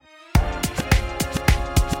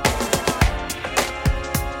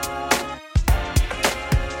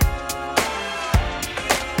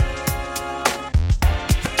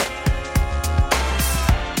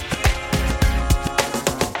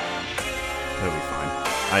It'll be fine.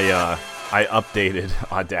 I updated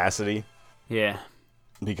Audacity. Yeah.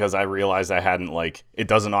 Because I realized I hadn't, it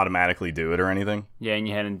doesn't automatically do it or anything. Yeah, and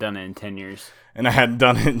you hadn't done it in 10 years. And I hadn't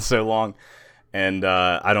done it in so long. And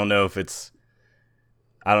I don't know what's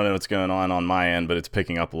going on my end, but it's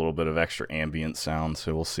picking up a little bit of extra ambient sound,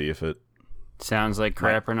 so we'll see if it sounds like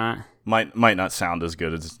crap or not. Might not sound as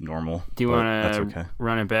good as normal. Do you want to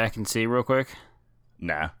run it back and see real quick?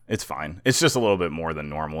 Nah, it's fine. It's just a little bit more than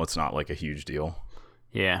normal. It's not like a huge deal.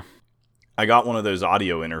 Yeah. I got one of those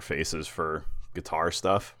audio interfaces for guitar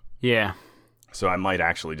stuff. Yeah. So I might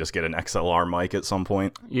actually just get an XLR mic at some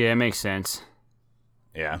point. Yeah, it makes sense.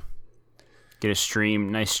 Yeah. Get a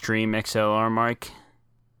nice stream XLR mic.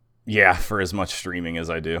 Yeah, for as much streaming as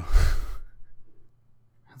I do.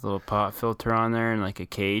 A little pop filter on there and like a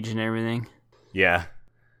cage and everything. Yeah.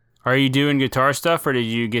 Are you doing guitar stuff, or did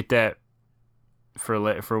you get that for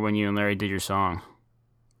when you and Larry did your song?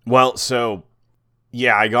 Well, so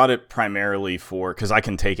yeah, I got it primarily because I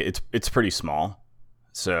can take it. It's pretty small,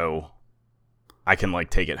 so I can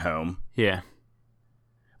take it home. Yeah.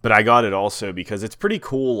 But I got it also because it's pretty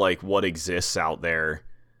cool, what exists out there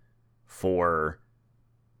for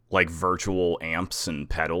virtual amps and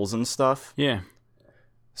pedals and stuff. Yeah.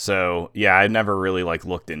 So yeah, I never really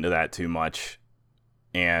looked into that too much,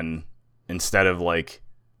 and instead of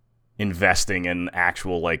investing in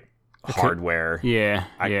actual hardware,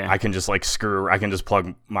 I can just I can just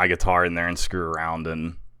plug my guitar in there and screw around,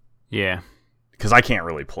 and yeah, because I can't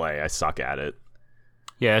really play, I suck at it.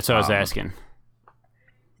 Yeah, that's what I was asking.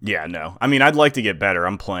 Yeah, no, I mean, I'd like to get better.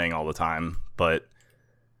 I'm playing all the time, but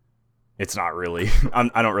it's not really.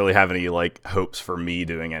 I don't really have any hopes for me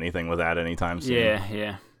doing anything with that anytime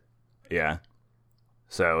soon. Yeah.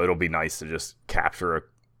 So it'll be nice to just capture a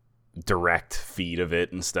direct feed of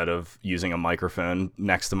it instead of using a microphone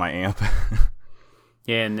next to my amp.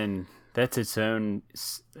 Yeah, and then that's its own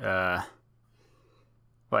thing,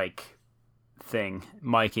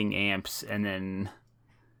 miking amps, and then.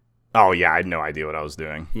 Oh yeah, I had no idea what I was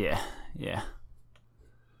doing. Yeah.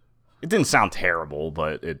 It didn't sound terrible,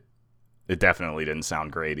 but it definitely didn't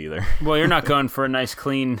sound great either. Well, you're not going for a nice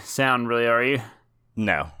clean sound, really, are you?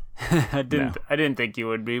 No. I didn't think you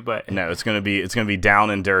would be, but no, it's gonna be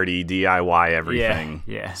down and dirty, DIY everything.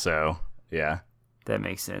 Yeah. So yeah, that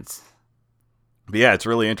makes sense. But yeah, it's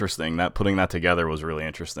really interesting. Putting that together was really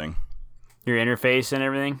interesting. Your interface and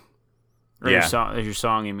everything. Or yeah. Your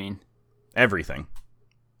song, you mean? Everything.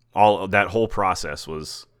 All that whole process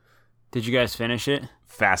was. Did you guys finish it?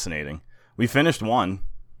 Fascinating. We finished one.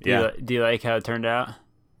 Yeah. Do you like how it turned out?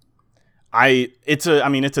 It's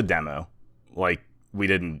a demo. We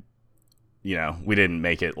didn't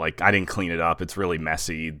make it I didn't clean it up. It's really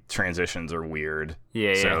messy. Transitions are weird.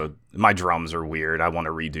 Yeah. So my drums are weird. I want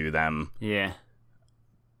to redo them. Yeah.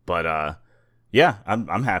 But yeah,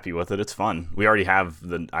 I'm happy with it. It's fun. We already have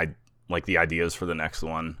the ideas for the next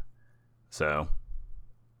one. So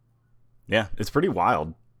yeah, it's pretty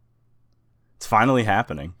wild. It's finally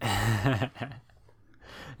happening.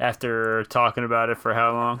 After talking about it for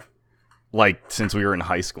how long? Since we were in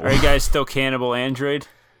high school. Are you guys still Cannibal Android?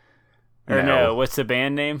 Or no, what's the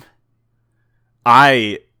band name?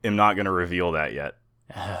 I am not going to reveal that yet.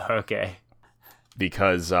 Okay.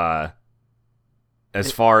 Because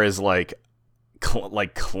as far as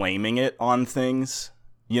claiming it on things,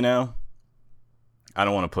 I don't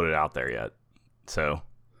want to put it out there yet. So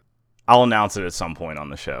I'll announce it at some point on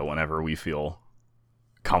the show whenever we feel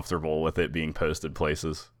comfortable with it being posted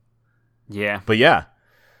places. Yeah. But yeah.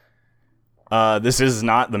 This is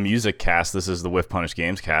not the music cast. This is the Whiff Punish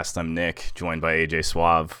Games cast. I'm Nick, joined by AJ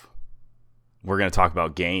Suave. We're going to talk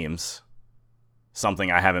about games.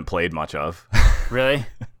 Something I haven't played much of. Really?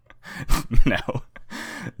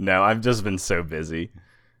 No, I've just been so busy.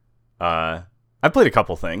 I played a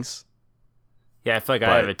couple things. Yeah, I feel like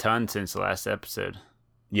I have a ton since the last episode.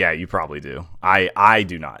 Yeah, you probably do. I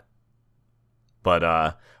do not.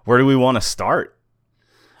 But where do we want to start?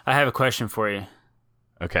 I have a question for you.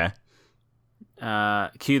 Okay.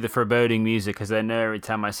 Cue the foreboding music, because I know every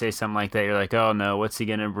time I say something like that, you're like, oh no, what's he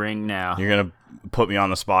going to bring now? You're going to put me on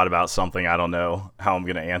the spot about something I don't know how I'm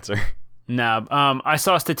going to answer. No, I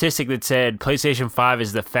saw a statistic that said PlayStation 5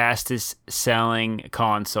 is the fastest selling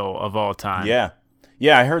console of all time. Yeah,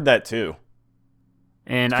 I heard that too.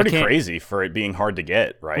 And it's pretty crazy for it being hard to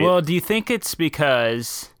get, right? Well, do you think it's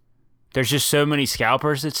because there's just so many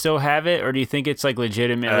scalpers that still have it, or do you think it's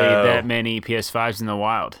legitimately that many PS5s in the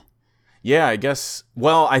wild? Yeah, I guess.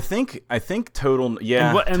 Well, I think total.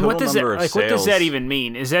 Yeah, and what does what does that even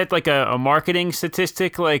mean? Is that a marketing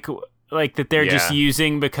statistic, that they're just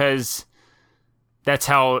using because that's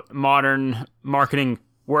how modern marketing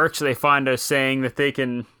work, so they find a saying that they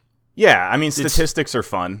can. Yeah, I mean, statistics are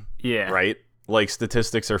fun. Yeah. Right? Like,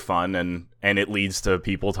 statistics are fun, and it leads to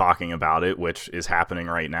people talking about it, which is happening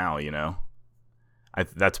right now, you know?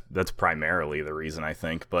 That's primarily the reason, I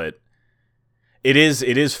think, but it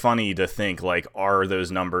is funny to think, like, are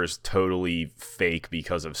those numbers totally fake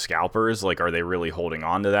because of scalpers? Like, are they really holding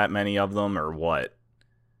on to that many of them, or what?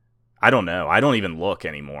 I don't know. I don't even look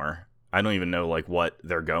anymore. I don't even know, like, what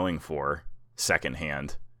they're going for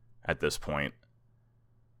secondhand at this point.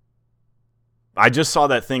 I just saw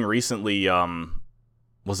that thing recently,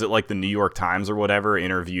 was it like the New York Times or whatever,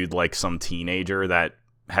 interviewed like some teenager that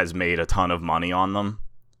has made a ton of money on them.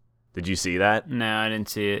 Did you see that? No, I didn't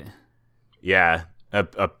see it. Yeah.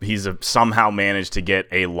 He's somehow managed to get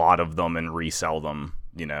a lot of them and resell them,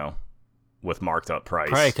 you know, with marked up price.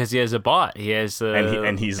 Probably because he has a bot. He has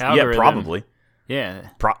and he's algorithm. Yeah, probably. Yeah.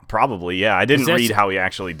 Probably, yeah. I didn't read how he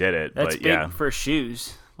actually did it, that's but big yeah. for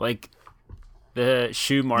shoes. Like the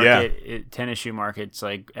shoe market, tennis shoe market's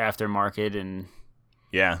like aftermarket and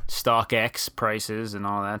StockX prices and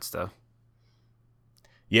all that stuff.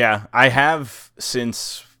 Yeah, I have,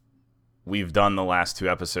 since we've done the last 2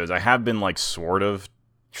 episodes, I have been like sort of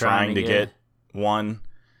trying to get one.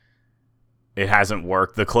 It hasn't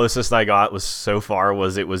worked. The closest I got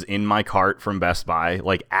was it was in my cart from Best Buy,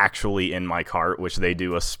 like actually in my cart, which they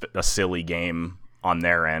do a silly game on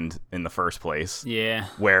their end in the first place. Yeah.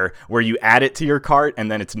 Where you add it to your cart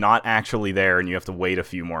and then it's not actually there and you have to wait a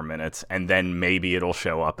few more minutes and then maybe it'll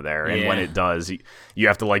show up there. And when it does, you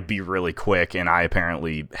have to like be really quick, and I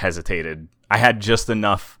apparently hesitated. I had just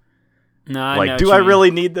enough. No, like, do I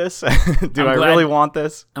really need this? Do I really want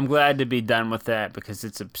this? I'm glad to be done with that because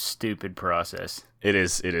it's a stupid process. It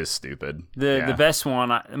is stupid. The best one,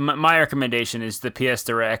 my recommendation is the PS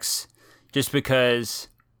Directs, just because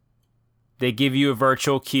they give you a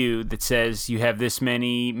virtual queue that says you have this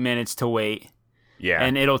many minutes to wait. Yeah.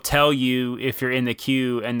 And it'll tell you if you're in the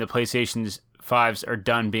queue and the PlayStation 5s are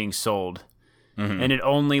done being sold. Mm-hmm. And it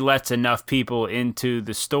only lets enough people into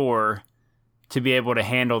the store to be able to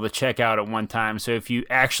handle the checkout at one time. So if you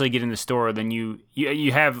actually get in the store, then you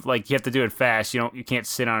have to do it fast. You can't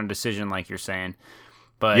sit on a decision like you're saying.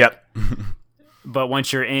 But yep. But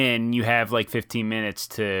once you're in, you have like 15 minutes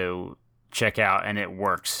to check out, and it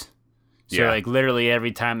works. So like literally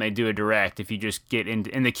every time they do a direct, if you just get in,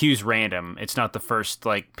 and the queue's random, it's not the first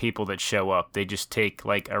like people that show up. They just take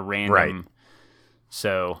like a random. Right.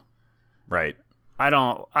 So. Right.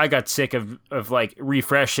 I got sick of like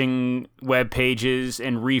refreshing web pages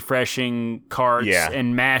and refreshing carts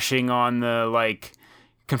and mashing on the like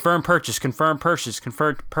confirm purchase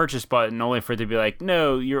button, only for it to be like,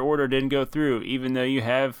 no, your order didn't go through, even though you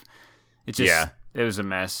have. It was a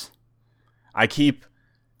mess. I keep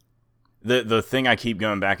the thing I keep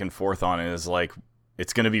going back and forth on is like,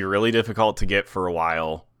 it's going to be really difficult to get for a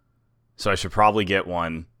while, so I should probably get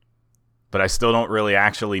one. But I still don't really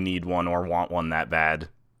actually need one or want one that bad.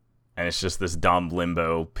 And it's just this dumb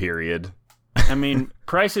limbo period. I mean,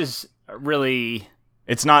 prices really...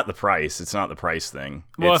 It's not the price. It's not the price thing.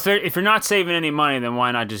 Well, if you're not saving any money, then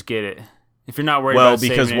why not just get it? If you're not worried about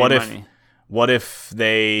saving any money. What if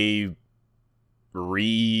they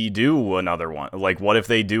redo another one? Like, what if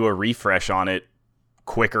they do a refresh on it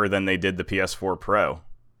quicker than they did the PS4 Pro?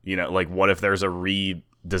 You know, like, what if there's a redesign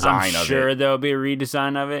of it? I'm sure there'll be a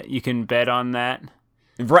redesign of it. You can bet on that.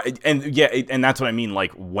 Right, and that's what I mean.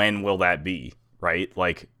 Like, when will that be? Right,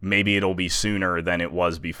 like maybe it'll be sooner than it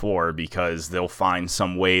was before because they'll find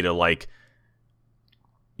some way to like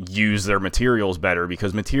use their materials better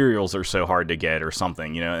because materials are so hard to get or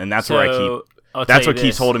something, you know. And that's where that's what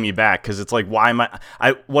keeps holding me back, because it's like, why am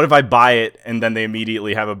what if I buy it and then they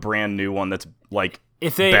immediately have a brand new one that's like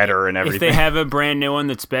better and everything? If they have a brand new one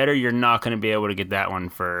that's better, you're not going to be able to get that one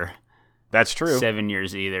for that's true 7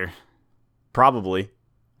 years either. Probably.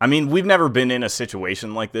 I mean, we've never been in a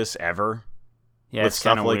situation like this ever. Yeah, with it's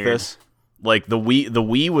stuff like weird. this. Like the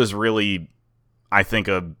Wii was really, I think,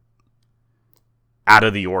 out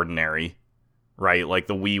of the ordinary, right? Like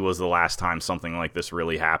the Wii was the last time something like this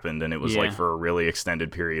really happened, and it was like for a really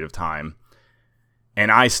extended period of time.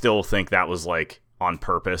 And I still think that was like on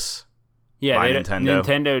purpose. Yeah, by Nintendo.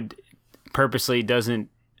 Nintendo purposely doesn't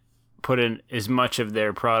put in as much of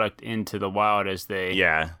their product into the wild as they.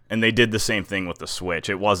 Yeah, and they did the same thing with the Switch.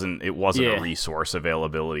 It wasn't a resource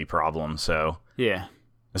availability problem. So yeah,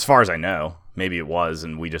 as far as I know, maybe it was,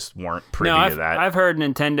 and we just weren't privy to that. I've heard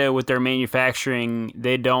Nintendo with their manufacturing,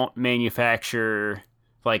 they don't manufacture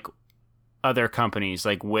like other companies,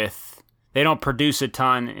 like Whiff. They don't produce a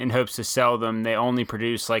ton in hopes to sell them. They only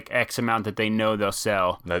produce like X amount that they know they'll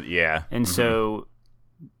sell. Yeah, and so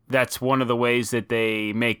that's one of the ways that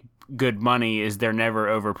they make good money is they're never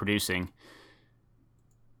overproducing.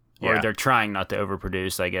 Or they're trying not to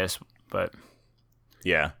overproduce, I guess. But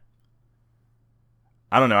yeah.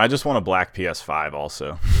 I don't know. I just want a black PS5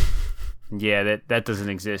 also. Yeah, that doesn't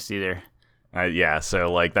exist either.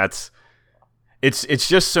 So like it's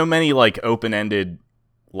just so many like open-ended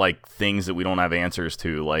like things that we don't have answers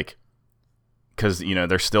to, like, because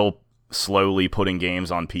they're still slowly putting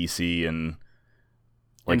games on PC, and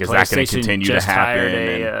like, is that going to continue to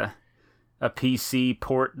happen? A PC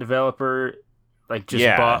port developer like just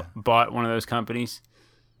bought one of those companies.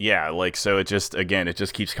 Yeah, like, so it just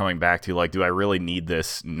keeps coming back to like, do I really need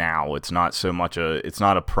this now? It's not so much it's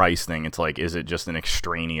not a price thing. It's like, is it just an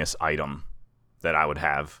extraneous item that I would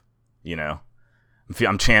have?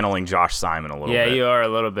 I'm channeling Josh Simon a little bit. Yeah, you are a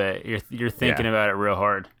little bit. You're thinking about it real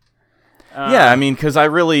hard. Yeah, I mean, because I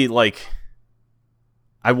really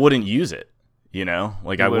I wouldn't use it.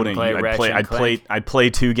 Like, I wouldn't. I'd play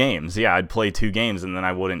 2 games. Yeah, I'd play 2 games and then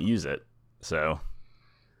I wouldn't use it. So.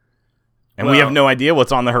 And we have no idea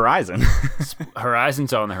what's on the horizon.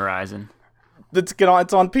 Horizon's on the horizon. It's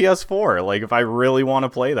on PS4. Like, if I really want to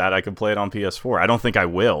play that, I can play it on PS4. I don't think I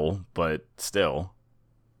will, but still.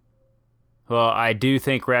 Well, I do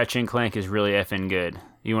think Ratchet & Clank is really effing good.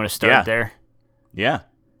 You want to start there? Yeah.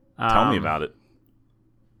 Tell me about it.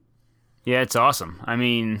 Yeah, it's awesome. I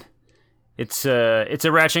mean, it's a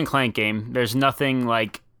Ratchet & Clank game. There's nothing,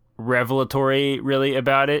 like, revelatory, really,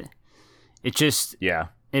 about it. It just... Yeah.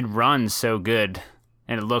 It runs so good,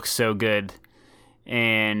 and it looks so good,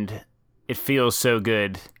 and it feels so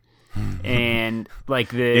good, and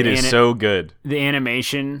like it is so good. The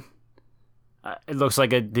animation, it looks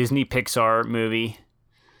like a Disney Pixar movie,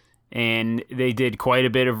 and they did quite a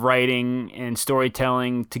bit of writing and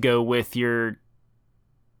storytelling to go with your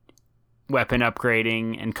weapon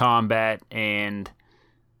upgrading and combat, and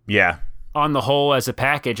on the whole, as a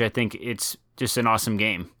package, I think it's just an awesome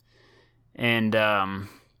game, and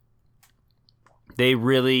they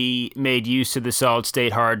really made use of the solid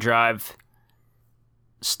state hard drive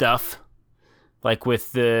stuff, like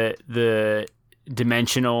with the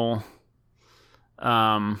dimensional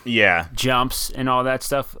jumps and all that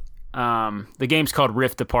stuff. The game's called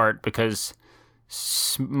Rift Apart because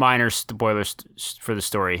minor spoilers for the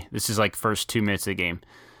story. This is like first 2 minutes of the game.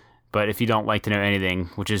 But if you don't like to know anything,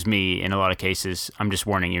 which is me in a lot of cases, I'm just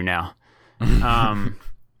warning you now.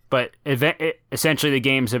 But essentially the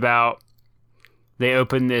game's about... They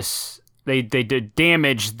open this... They did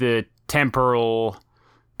damage the temporal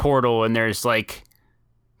portal, and there's like...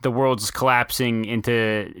 The world's collapsing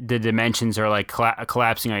into... The dimensions are like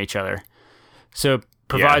collapsing on each other. So it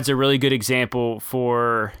provides a really good example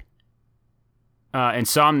for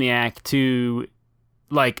Insomniac to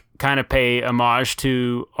like kind of pay homage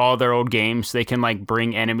to all their old games. They can like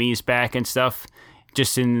bring enemies back and stuff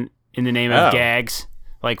just in the name of gags.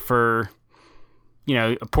 Like for...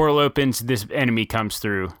 a portal opens, this enemy comes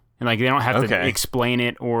through. And, like, they don't have to explain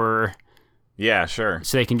it or... Yeah, sure.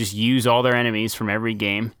 So they can just use all their enemies from every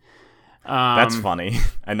game. That's funny.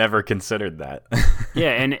 I never considered that.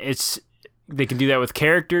 Yeah, and they can do that with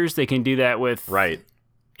characters. They can do that with... Right.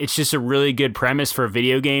 It's just a really good premise for a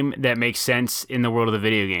video game that makes sense in the world of the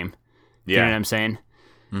video game. Yeah. You know what I'm saying?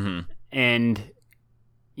 Mm-hmm. And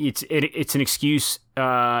it's an excuse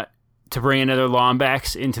to bring another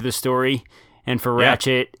Lombax into the story... And for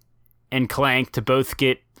Ratchet and Clank to both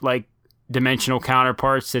get like dimensional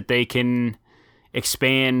counterparts that they can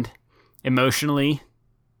expand emotionally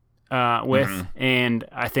with. And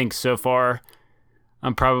I think so far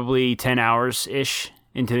I'm probably 10 hours-ish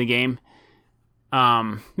into the game.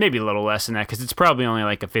 Maybe a little less than that because it's probably only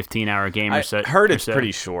like a 15-hour game or so. I heard it's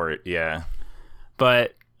pretty short, yeah.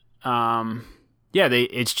 But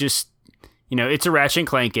it's just, it's a Ratchet and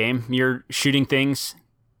Clank game. You're shooting things,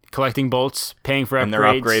 collecting bolts, paying for upgrades. And they're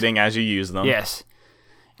upgrading as you use them. Yes.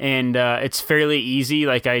 And it's fairly easy.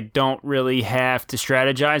 Like, I don't really have to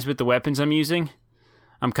strategize with the weapons I'm using.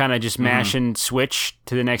 I'm kind of just mashing switch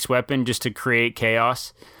to the next weapon just to create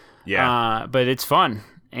chaos. Yeah. But it's fun.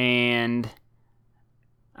 And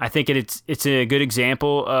I think it's a good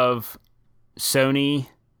example of Sony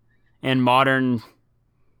and modern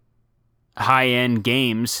high-end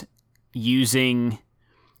games using,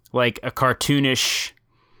 like, a cartoonish...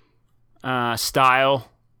 style,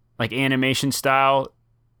 like animation style,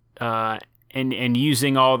 and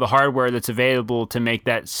using all the hardware that's available to make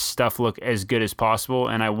that stuff look as good as possible.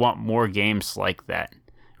 And I want more games like that.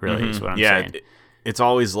 Really, is what I'm saying. It's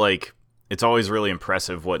always really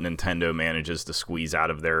impressive what Nintendo manages to squeeze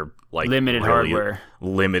out of their like limited hardware,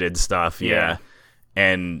 limited stuff. Yeah,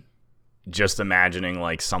 and just imagining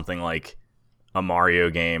like something like a Mario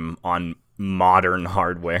game on modern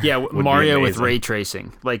hardware. Yeah, Mario with ray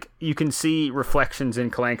tracing. Like, you can see reflections in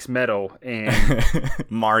Clank's metal, and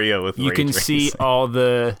Mario with ray tracing. You can see all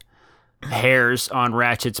the hairs on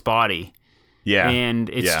Ratchet's body. Yeah. And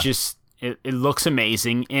it's just, it looks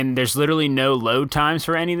amazing, and there's literally no load times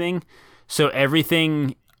for anything. So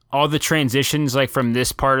everything, all the transitions, like from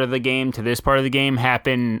this part of the game to this part of the game,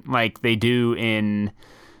 happen like they do in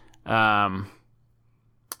Last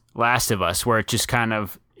of Us, where it just kind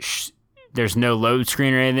of... there's no load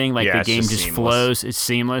screen or anything. Like, the game just flows. It's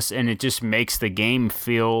seamless, and it just makes the game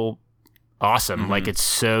feel awesome. Like, it's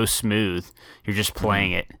so smooth. You're just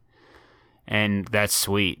playing it, and that's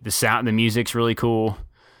sweet. The music's really cool,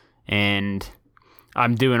 and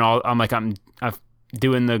I'm doing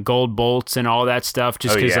the gold bolts and all that stuff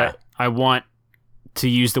just because I want to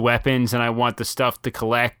use the weapons and I want the stuff to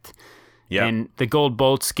collect. Yeah, and the gold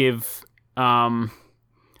bolts give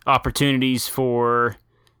opportunities for,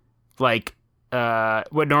 like,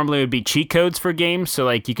 what normally would be cheat codes for games. So,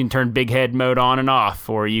 like, you can turn big head mode on and off,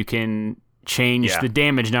 or you can change the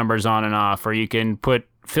damage numbers on and off, or you can put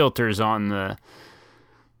filters on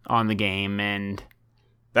the game. And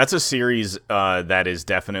that's a series that is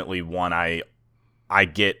definitely one I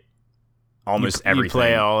get almost everything. You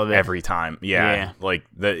play all of it every time. Yeah. Like,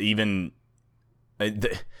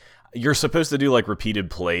 you're supposed to do, like, repeated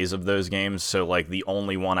plays of those games, so, like, the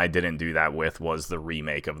only one I didn't do that with was the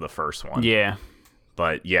remake of the first one. Yeah.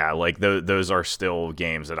 But, yeah, like, those are still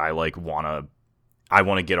games that I, like, want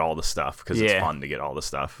to get all the stuff, because it's fun to get all the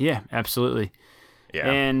stuff. Yeah, absolutely. Yeah.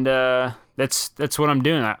 And that's what I'm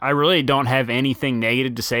doing. I really don't have anything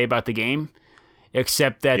negative to say about the game,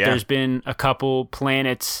 except that there's been a couple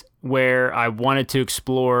planets where I wanted to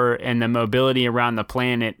explore, and the mobility around the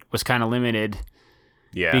planet was kind of limited.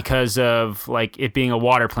 Yeah. Because of, like, it being a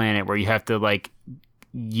water planet where you have to, like,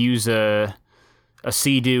 use a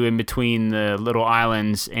sea-doo in between the little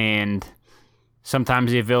islands, and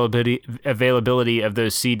sometimes the availability of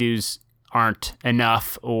those sea-doos aren't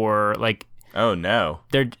enough, or, like... Oh, no.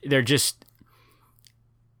 They're just...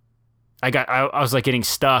 I was, like, getting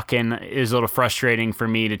stuck, and it was a little frustrating for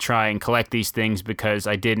me to try and collect these things because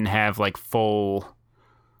I didn't have, like, full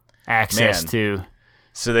access to...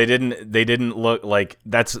 So they didn't look like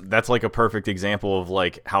that's like a perfect example of,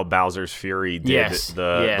 like, how Bowser's Fury did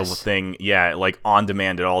the thing, like, on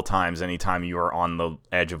demand at all times, anytime you are on the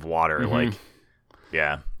edge of water, like,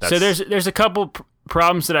 So there's a couple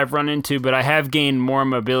problems that I've run into, but I have gained more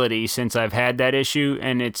mobility since I've had that issue,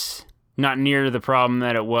 and it's not near the problem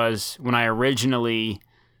that it was when I originally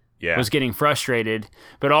was getting frustrated.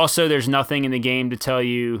 But also, there's nothing in the game to tell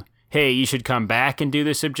you, hey, you should come back and do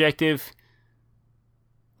this objective.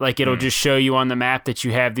 Like, it'll just show you on the map that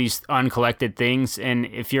you have these uncollected things, and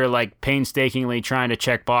if you're, like, painstakingly trying to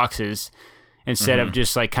check boxes instead of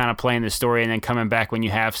just, like, kind of playing the story and then coming back when you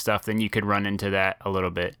have stuff, then you could run into that a little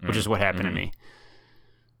bit, which is what happened to me.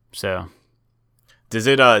 So, does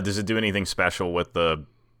it do anything special with the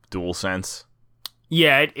DualSense?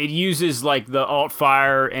 Yeah, it uses, like, the alt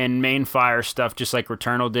fire and main fire stuff, just like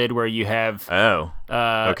Returnal did, where you have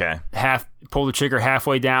pull the trigger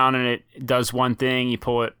halfway down and it does one thing. You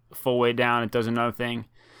pull it full way down, it does another thing.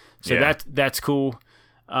 So that's cool.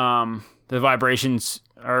 The vibrations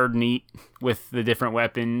are neat with the different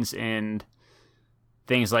weapons and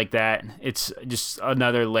things like that. It's just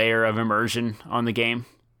another layer of immersion on the game.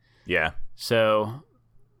 Yeah. So,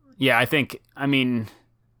 yeah, I mean,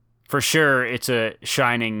 for sure, it's a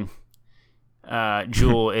shining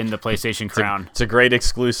jewel in the PlayStation crown. It's a great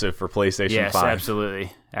exclusive for PlayStation 5. Yes,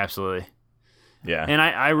 absolutely. Yeah. And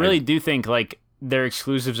I really do think, like, their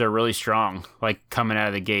exclusives are really strong, like, coming out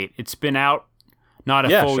of the gate. It's been out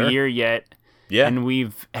not a full year yet, and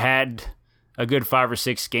we've had a good 5 or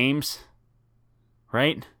 6 games,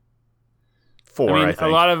 right? 4, I think. A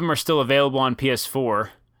lot of them are still available on PS4,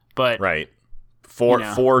 but... Right.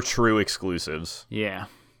 Four true exclusives. Yeah.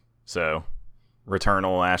 So,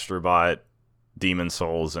 Returnal, Astrobot, Demon's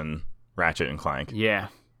Souls, and Ratchet and Clank. Yeah.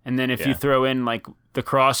 And then if you throw in, like, the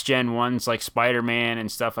cross-gen ones like Spider-Man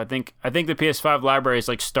and stuff, I think the PS5 library is,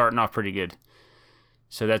 like, starting off pretty good.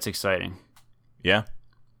 So that's exciting. Yeah.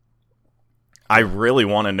 I really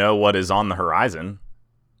want to know what is on the horizon.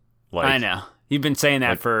 Like, I know. You've been saying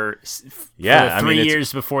that for the 3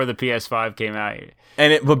 years before the PS5 came out.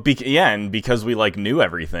 And because we, like, knew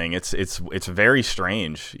everything, it's very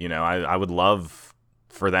strange. You know, I would love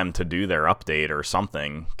for them to do their update or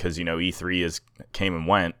something, because, you know, E3 came and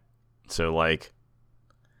went. So, like,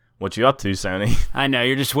 What you up to, Sony? I know.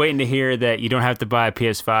 You're just waiting to hear that you don't have to buy a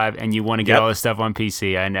PS5 and you want to get all this stuff on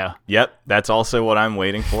PC. I know. Yep. That's also what I'm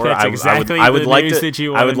waiting for. That's exactly I would the like news to, that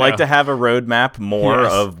you I want would to like know. to have a roadmap more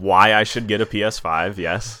of why I should get a PS5.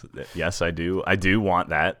 Yes. Yes, I do. I do want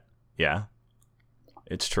that. Yeah.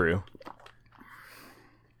 It's true.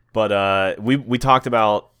 But we talked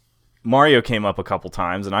about Mario came up a couple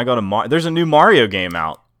times, and I got there's a new Mario game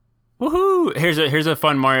out. Woohoo! Here's a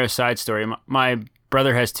fun Mario side story. My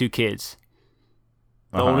brother has 2 kids.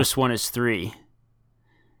 The oldest one is 3.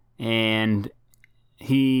 And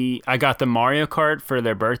I got the Mario Kart for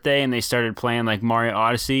their birthday, and they started playing like Mario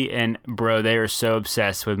Odyssey, and bro, they are so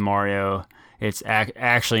obsessed with Mario. It's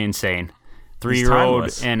actually insane.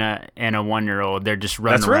 3-year-old and a 1-year-old, they're just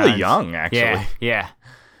running around. That's really young, actually. Yeah.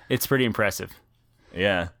 It's pretty impressive.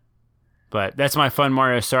 Yeah. But that's my fun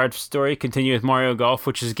Mario Start story. Continue with Mario Golf,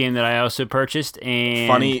 which is a game that I also purchased and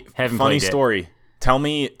haven't funny played story. Yet. Tell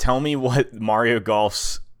me what Mario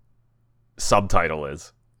Golf's subtitle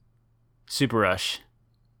is. Super Rush.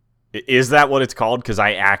 Is that what it's called? Because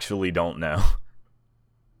I actually don't know.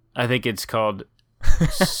 I think it's called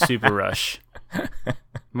Super Rush.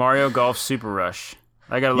 Mario Golf Super Rush.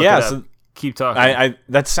 I gotta look it up. So keep talking. I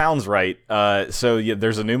that sounds right. So yeah,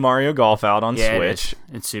 there's a new Mario Golf out on Switch.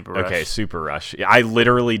 It's Super Rush. Okay, Super Rush. Yeah, I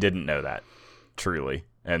literally didn't know that, truly,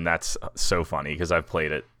 and that's so funny because I've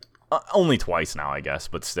played it only twice now, I guess,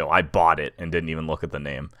 but still, I bought it and didn't even look at the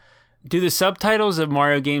name. Do the subtitles of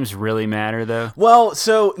Mario games really matter, though? Well,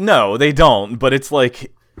 so no, they don't. But it's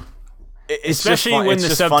like, especially when the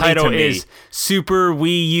subtitle is Super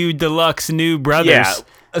Wii U Deluxe New Brothers. Yeah.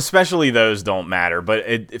 Especially those don't matter, but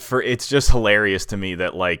it's just hilarious to me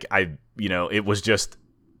that like it was just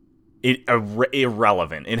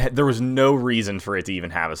irrelevant. There was no reason for it to even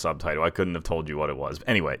have a subtitle. I couldn't have told you what it was.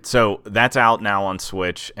 Anyway, so that's out now on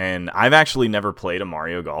Switch, and I've actually never played a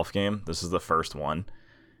Mario Golf game. This is the first one.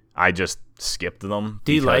 I just skipped them.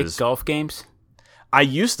 Do you like golf games? I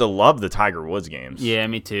used to love the Tiger Woods games. Yeah,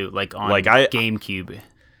 me too. Like on GameCube.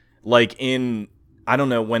 Like in, I don't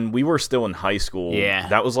know, when we were still in high school,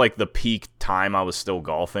 that was like the peak time I was still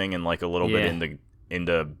golfing and like a little bit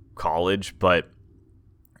into college, but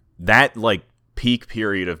that like peak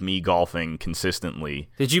period of me golfing consistently.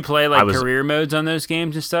 Did you play like career modes on those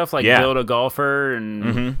games and stuff? Like Build a Golfer and...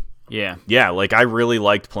 Mm-hmm. Yeah, like I really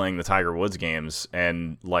liked playing the Tiger Woods games,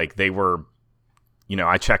 and like they were,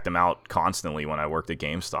 I checked them out constantly when I worked at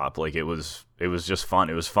GameStop. Like it was just fun.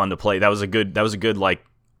 It was fun to play. That was a good like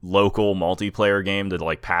local multiplayer game to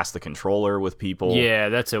like pass the controller with people. Yeah,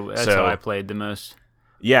 that's how I played the most.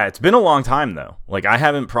 Yeah, it's been a long time though. Like I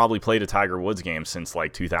haven't probably played a Tiger Woods game since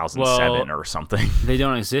like 2007 or something. They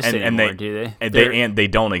don't exist anymore, do they? And they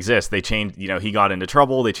don't exist. They changed. He got into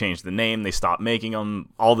trouble. They changed the name. They stopped making them.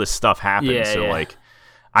 All this stuff happened. Like,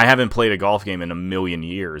 I haven't played a golf game in a million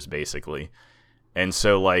years, basically. And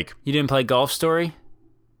so like, you didn't play Golf Story?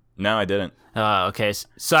 No, I didn't. Okay.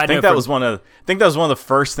 I think that was one of the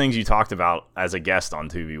first things you talked about as a guest on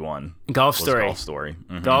 2v1. Golf Story. Golf Story.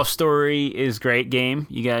 Mm-hmm. Golf Story is a great game.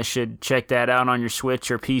 You guys should check that out on your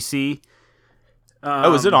Switch or PC.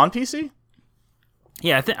 Is it on PC?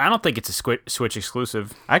 Yeah, I don't think it's a Switch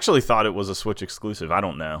exclusive. I actually thought it was a Switch exclusive. I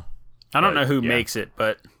don't know. I don't know who makes it,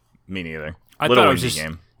 but me neither. I thought it was just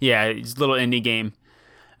game. Yeah, it's a little indie game.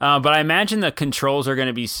 But I imagine the controls are going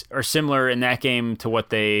to be similar in that game to what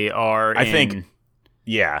they are. I think,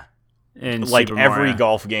 yeah. In like Super every Mario.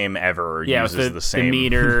 Golf game ever uses the same. The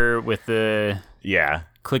meter with the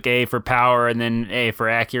click A for power and then A for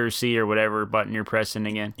accuracy or whatever button you're pressing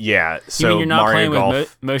again. Yeah. So you mean you're not Mario playing Golf,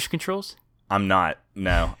 with motion controls? I'm not.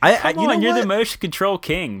 No. You're the motion control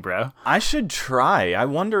king, bro. I should try. I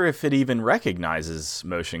wonder if it even recognizes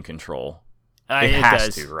motion control. It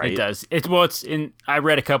has to, right? It does. I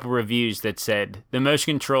read a couple reviews that said the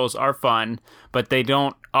motion controls are fun, but they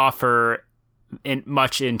don't offer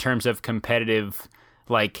much in terms of competitive,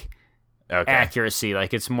 accuracy.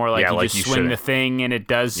 Like it's more like you just swing the thing and it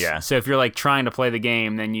does. Yeah. So if you're like trying to play the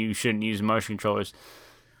game, then you shouldn't use motion controllers.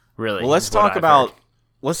 Really. Well, let's talk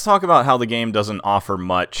about how the game doesn't offer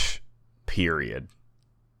much. Period.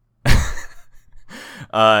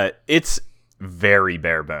 It's very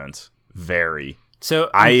bare bones. Very. So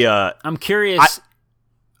I'm curious,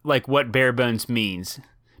 what bare bones means,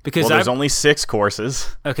 because there's only 6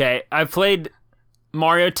 courses. Okay, I played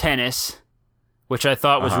Mario Tennis, which I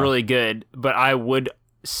thought was really good, but I would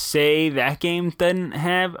say that game doesn't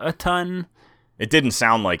have a ton. It didn't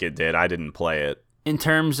sound like it did. I didn't play it. In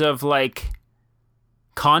terms of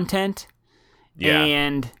content,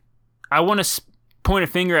 and I want to point a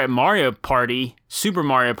finger at Mario Party, Super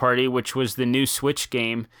Mario Party, which was the new Switch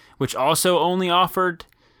game, which also only offered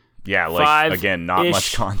Yeah, like, 5-ish. Again, not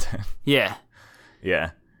much content. Yeah.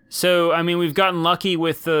 Yeah. So, I mean, we've gotten lucky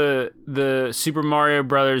with the Super Mario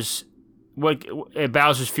Brothers,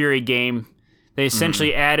 Bowser's Fury game. They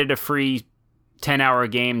essentially added a free 10-hour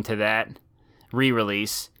game to that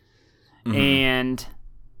re-release. And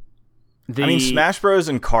I mean, Smash Bros.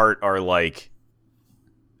 And Kart are like,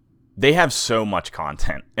 they have so much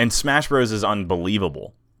content, and Smash Bros. Is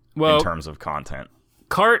unbelievable in terms of content.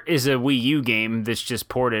 Kart is a Wii U game that's just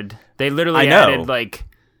ported. They literally added like...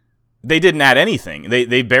 They didn't add anything.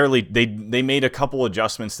 They barely... They made a couple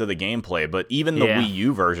adjustments to the gameplay, but even the Wii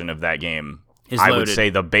U version of that game, I would say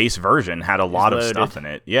the base version had a lot of stuff in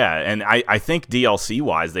it. Yeah, and I think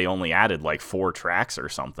DLC-wise, they only added like 4 tracks or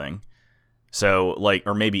something. So, like,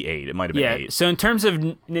 or maybe 8. It might have been 8. So in terms of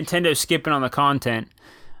Nintendo skipping on the content,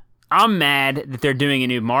 I'm mad that they're doing a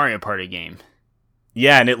new Mario Party game.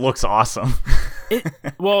 Yeah, and it looks awesome.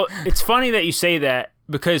 Well, it's funny that you say that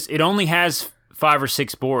because it only has 5 or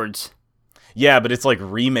 6 boards. Yeah, but it's like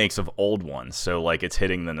remakes of old ones, so like it's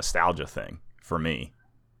hitting the nostalgia thing for me.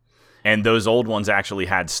 And those old ones actually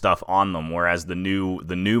had stuff on them, whereas the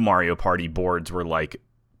new Mario Party boards were like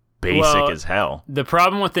basic as hell. The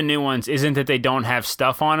problem with the new ones isn't that they don't have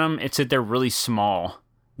stuff on them; it's that they're really small.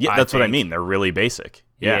 Yeah, that's what I mean. They're really basic.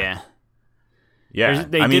 Yeah.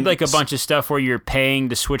 They did like a bunch of stuff where you're paying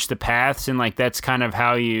to switch the paths, and like that's kind of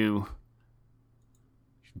how you.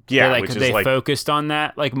 Yeah, they focused on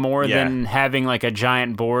that like more than having like a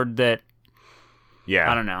giant board that.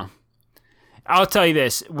 Yeah, I don't know. I'll tell you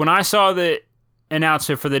this: when I saw the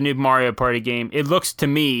announcement for the new Mario Party game, it looks to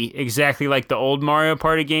me exactly like the old Mario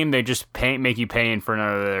Party game. They just make you paying for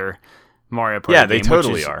another Mario Party game. Yeah, they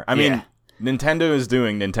totally are. I mean, Nintendo is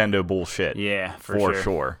doing Nintendo bullshit. Yeah, for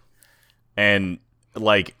sure. And,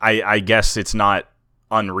 like, I guess it's not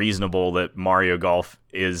unreasonable that Mario Golf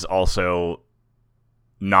is also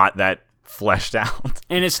not that fleshed out.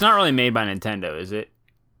 And it's not really made by Nintendo, is it?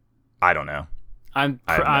 I don't know. I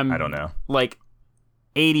don't know. Like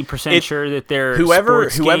 80% sure that they're whoever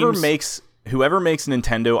games. makes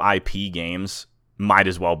Nintendo IP games might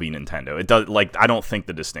as well be Nintendo. It does I don't think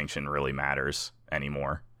the distinction really matters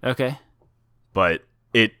anymore. Okay. But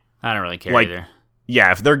I don't really care either.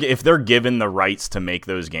 Yeah, if they're given the rights to make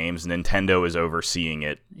those games, Nintendo is overseeing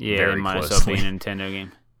it very it might closely. as well be a Nintendo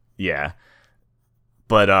game. Yeah.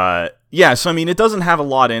 But, so, I mean, it doesn't have a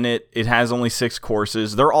lot in it. It has only 6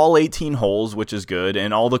 courses. They're all 18 holes, which is good,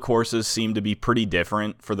 and all the courses seem to be pretty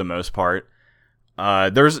different for the most part.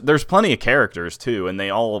 There's plenty of characters, too, and they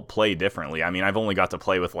all play differently. I mean, I've only got to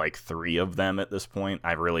play with, like, 3 of them at this point.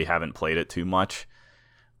 I really haven't played it too much.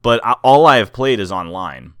 But all I have played is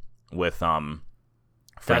online with friend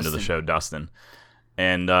of the show, Dustin.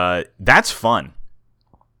 And that's fun.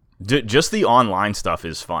 Just the online stuff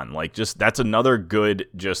is fun. Like, just that's another good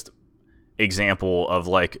just example of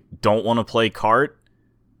like, don't want to play kart,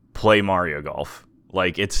 play Mario Golf.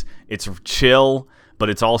 Like, it's chill,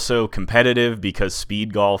 but it's also competitive because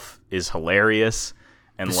speed golf is hilarious.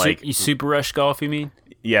 And you Super Rush Golf, you mean?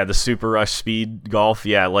 Yeah, the Super Rush speed golf.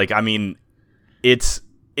 Yeah, like, I mean, it's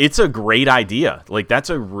a great idea. Like,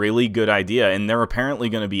 that's a really good idea, and they're apparently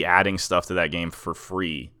going to be adding stuff to that game for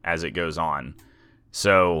free as it goes on.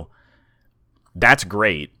 So that's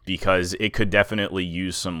great because it could definitely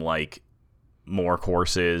use some like more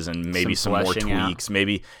courses and maybe some more tweaks. Out.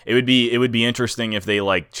 Maybe it would be interesting if they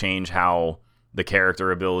like change how the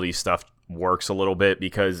character ability stuff works a little bit,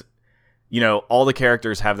 because all the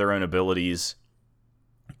characters have their own abilities,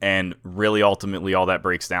 and really ultimately all that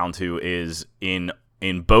breaks down to is in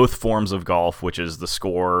both forms of golf, which is the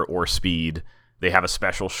score or speed, they have a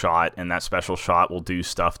special shot, and that special shot will do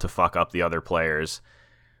stuff to fuck up the other players.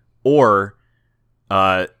 Or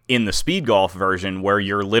in the speed golf version, where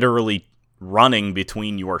you're literally running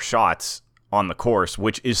between your shots on the course,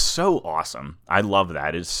 which is so awesome. I love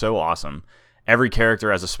that. It's so awesome. Every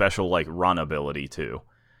character has a special like run ability too.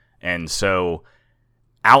 And so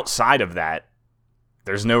outside of that,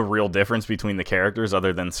 there's no real difference between the characters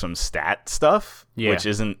other than some stat stuff,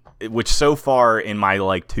 which so far in my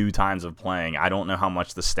like 2 times of playing, I don't know how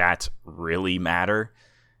much the stats really matter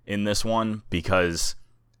in this one, because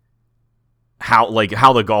how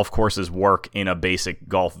the golf courses work in a basic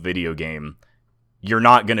golf video game, you're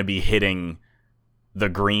not going to be hitting the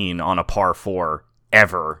green on a par 4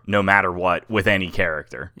 ever, no matter what, with any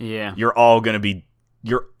character. Yeah.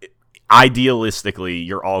 Idealistically,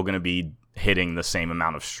 you're all going to be hitting the same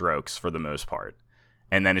amount of strokes for the most part.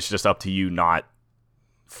 And then it's just up to you not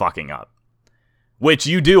fucking up, which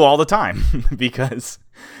you do all the time because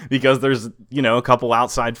there's, a couple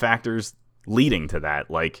outside factors leading to that,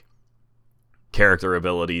 like character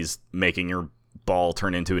abilities making your ball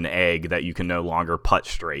turn into an egg that you can no longer putt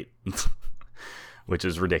straight, which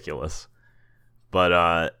is ridiculous.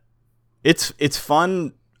 But it's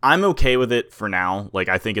fun. I'm okay with it for now. Like,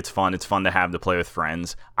 I think it's fun. It's fun to have to play with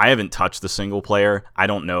friends. I haven't touched the single player. I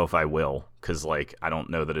don't know if I will, because, like, I don't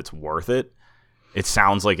know that it's worth it. It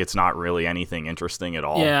sounds like it's not really anything interesting at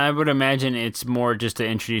all. Yeah, I would imagine it's more just to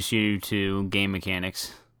introduce you to game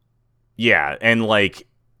mechanics. Yeah, and, like,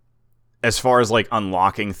 as far as, like,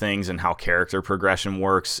 unlocking things and how character progression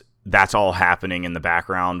works, that's all happening in the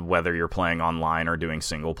background, whether you're playing online or doing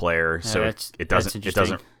single player. So it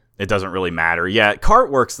doesn't really matter. Yeah,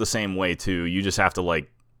 Cart works the same way too. You just have to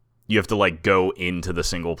go into the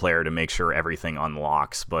single player to make sure everything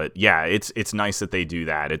unlocks. But yeah, it's nice that they do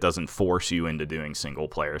that. It doesn't force you into doing single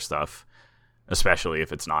player stuff, especially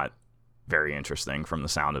if it's not very interesting from the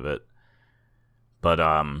sound of it. But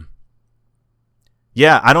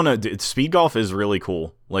yeah, I don't know. Speed golf is really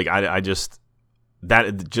cool. Like, just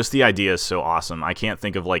the idea is so awesome. I can't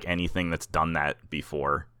think of, like, anything that's done that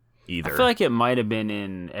before either. I feel like it might have been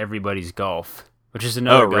in Everybody's Golf, which is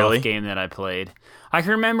another golf game that I played. I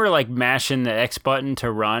can remember, like, mashing the X button to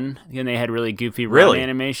run, and they had really goofy run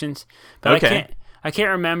animations. But okay. I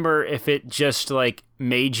can't remember if it just, like,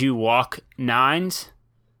 made you walk nines,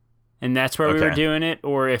 and that's where we were doing it,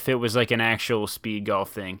 or if it was, like, an actual speed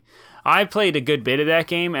golf thing. I played a good bit of that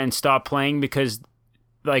game and stopped playing because,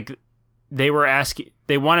 like, they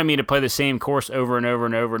wanted me to play the same course over and over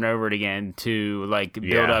and over and over again to, like,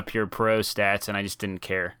 build up your pro stats, and I just didn't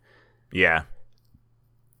care. Yeah.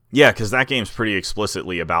 Yeah, because that game's pretty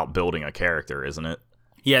explicitly about building a character, isn't it?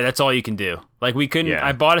 Yeah, that's all you can do. Like, we couldn't... Yeah.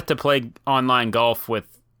 I bought it to play online golf with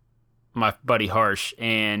my buddy Harsh,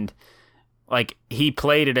 and, like, he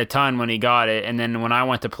played it a ton when he got it, and then when I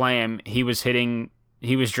went to play him, he was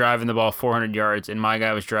driving the ball 400 yards, and my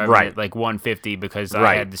guy was driving it like 150 because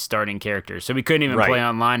I had the starting character. So we couldn't even play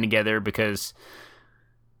online together because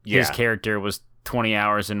his character was 20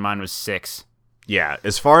 hours and mine was 6. Yeah,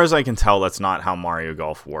 as far as I can tell, that's not how Mario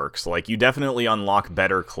Golf works. Like, you definitely unlock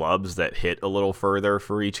better clubs that hit a little further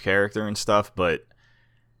for each character and stuff, but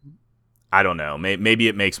I don't know. Maybe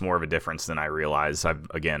it makes more of a difference than I realize. I've,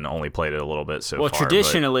 again, only played it a little bit so far. Well,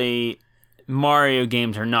 traditionally... Mario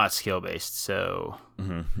games are not skill-based, so...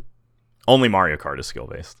 Mm-hmm. Only Mario Kart is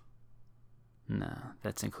skill-based. No,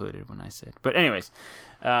 that's included when I said... But anyways,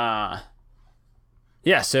 yeah,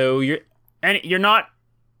 so you're not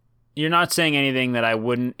saying anything that I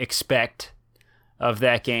wouldn't expect of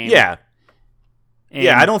that game. Yeah.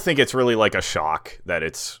 Yeah, I don't think it's really like a shock that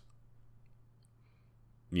it's,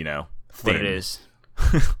 thin. What it is.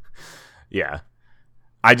 Yeah.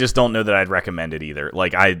 I just don't know that I'd recommend it either.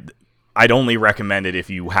 Like, I'd only recommend it if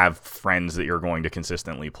you have friends that you're going to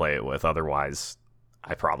consistently play it with. Otherwise,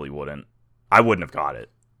 I probably wouldn't. I wouldn't have got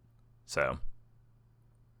it. So.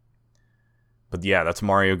 But yeah, that's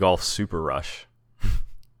Mario Golf Super Rush.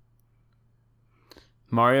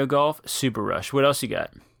 Mario Golf Super Rush. What else you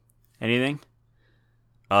got? Anything?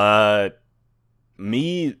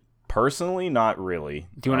 Me personally, not really.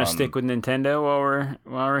 Do you want to stick with Nintendo while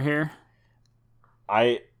we're here?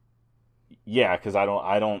 Yeah, because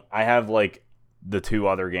I have, like, the 2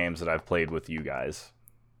 other games that I've played with you guys,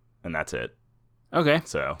 and that's it. Okay.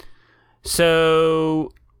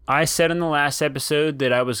 So I said in the last episode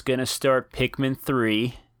that I was going to start Pikmin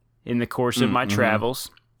 3 in the course of my travels.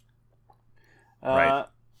 Right.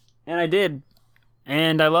 And I did,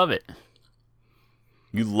 and I love it.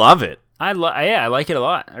 You love it? I like it a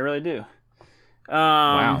lot. I really do.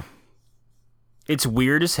 Wow. It's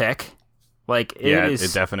weird as heck. Like,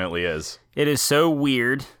 it definitely is. It is so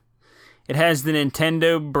weird. It has the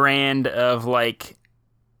Nintendo brand of, like,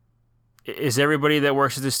 is everybody that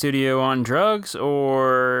works at the studio on drugs,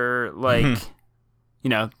 or, like,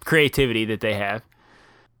 creativity that they have.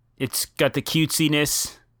 It's got the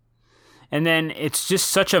cutesiness, and then it's just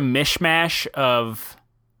such a mishmash of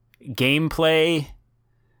gameplay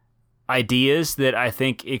ideas that I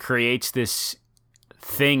think it creates this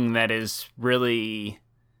thing that is really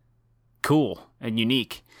cool and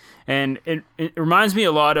unique. And it reminds me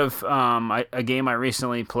a lot of a game I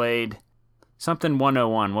recently played, something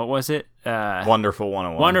 101. What was it? Wonderful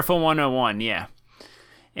 101. Wonderful 101, yeah.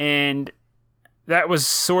 And that was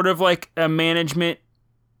sort of like a management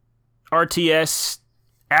RTS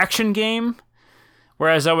action game,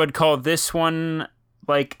 whereas I would call this one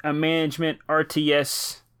like a management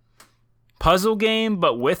RTS puzzle game,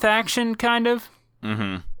 but with action, kind of.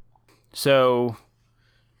 Mm-hmm. So,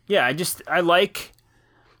 yeah, I like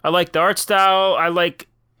the art style. I like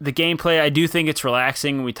the gameplay. I do think it's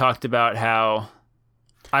relaxing. We talked about how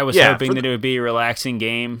I was hoping that it would be a relaxing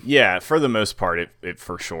game. Yeah, for the most part, it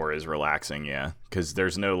for sure is relaxing, yeah. Because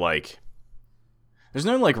there's no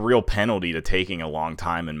real penalty to taking a long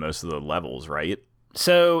time in most of the levels, right?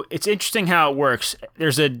 So it's interesting how it works.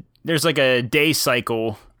 There's like a day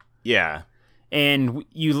cycle. Yeah. And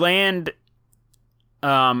you land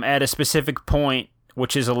at a specific point,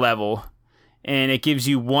 which is a level, and it gives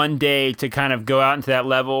you 1 day to kind of go out into that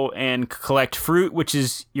level and collect fruit, which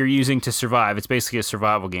is you're using to survive. It's basically a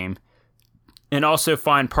survival game. And also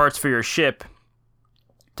find parts for your ship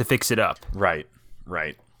to fix it up. Right.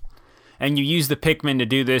 And you use the Pikmin to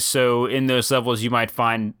do this, so in those levels you might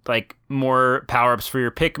find like more power-ups for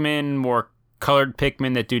your Pikmin, more colored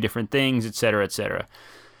Pikmin that do different things, etc., etc.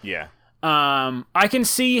 Yeah. I can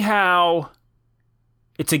see how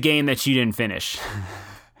it's a game that you didn't finish.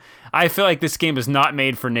 I feel like this game was not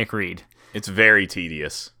made for Nick Reed. It's very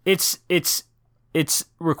tedious. It's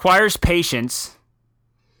requires patience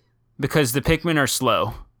because the Pikmin are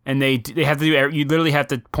slow. And they have to do. You literally have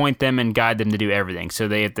to point them and guide them to do everything. So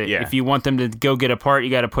they have to. Yeah. If you want them to go get a part, you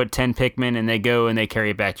got to put 10 Pikmin, and they go and they carry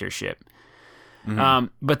it back to your ship. Mm-hmm.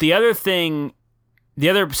 But the other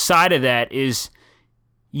side of that is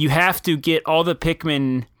you have to get all the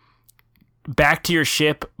Pikmin back to your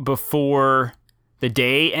ship before the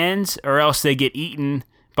day ends, or else they get eaten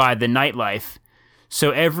by the nightlife. So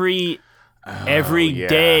every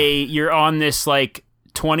day you're on this like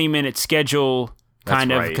 20-minute schedule.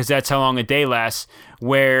 Kind of, because that's how long a day lasts,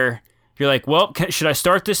 where you're like, well, should I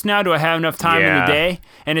start this now? Do I have enough time in the day?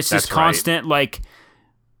 And it's this constant, like,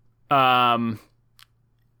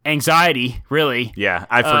 anxiety, really. Yeah,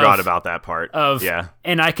 I forgot about that part.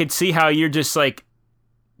 And I could see how you're just, like,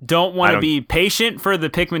 don't want to be patient for the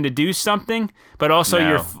Pikmin to do something, but also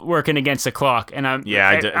you're working against the clock. And I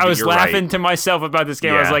was laughing to myself about this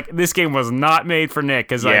game. Yeah. I was like, this game was not made for Nick,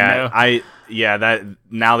 because I know. That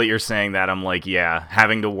now that you're saying that, I'm like,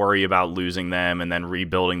 having to worry about losing them and then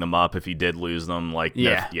rebuilding them up if you did lose them, like,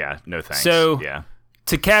 no thanks. So,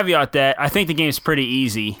 to caveat that, I think the game's pretty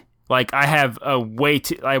easy. Like, I have way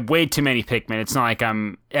too many Pikmin. It's not like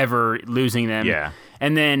I'm ever losing them. Yeah.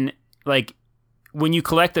 And then, like, when you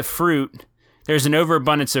collect the fruit, there's an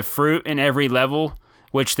overabundance of fruit in every level,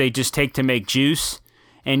 which they just take to make juice.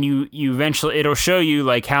 And you eventually, it'll show you,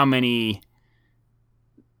 like, how many.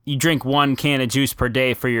 You drink 1 can of juice per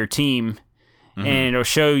day for your team, and it'll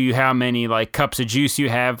show you how many like cups of juice you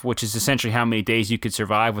have, which is essentially how many days you could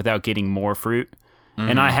survive without getting more fruit.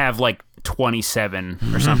 And I have like 27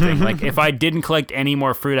 or something. Like if I didn't collect any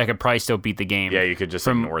more fruit, I could probably still beat the game. Yeah, you could just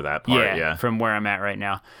ignore that part. Yeah, from where I'm at right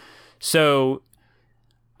now. So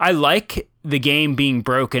I like the game being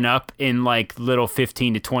broken up in like little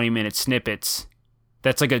 15 to 20 minute snippets.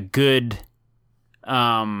 That's like a good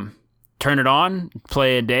turn it on,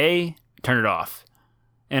 play a day, turn it off.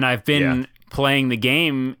 And I've been playing the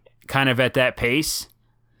game kind of at that pace.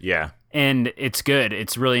 Yeah. And it's good.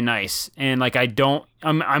 It's really nice. And like I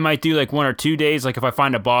might do like 1 or 2 days. Like if I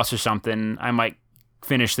find a boss or something, I might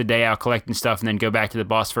finish the day out collecting stuff and then go back to the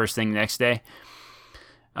boss first thing the next day.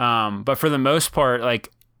 But for the most part,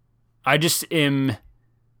 like I just am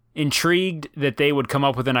intrigued that they would come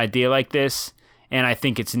up with an idea like this. And I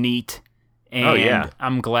think it's neat. And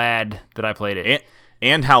I'm glad that I played it.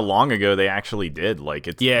 And how long ago they actually did. Like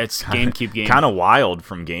it's GameCube game. Kind of wild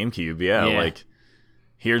from GameCube. Yeah, like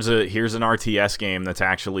here's an RTS game that's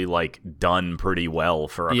actually like done pretty well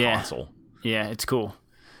for a console. Yeah, it's cool.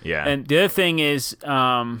 Yeah. And the other thing is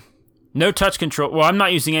no touch control. Well, I'm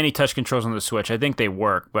not using any touch controls on the Switch. I think they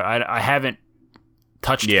work, but I haven't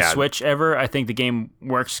touched the Switch ever. I think the game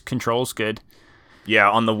works, controls good. Yeah,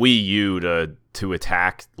 on the Wii U to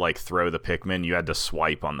attack, like throw the Pikmin, you had to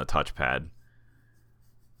swipe on the touchpad.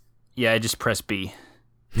 Yeah, I just press B.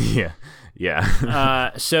 Yeah.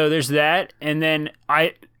 So there's that, and then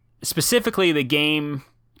specifically the game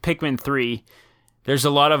Pikmin 3, there's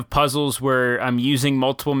a lot of puzzles where I'm using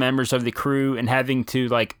multiple members of the crew and having to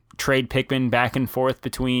like trade Pikmin back and forth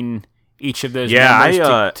between each of those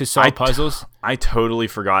members to solve puzzles. I totally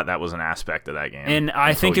forgot that was an aspect of that game. And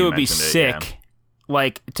I think it would be sick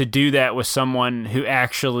like to do that with someone who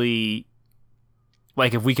actually,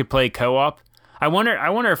 like, if we could play co-op. I wonder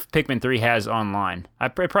if Pikmin 3 has online.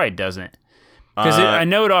 It probably doesn't, because I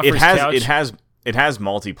know it offers couch. It has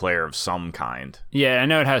multiplayer of some kind. Yeah, I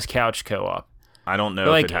know it has couch co-op. I don't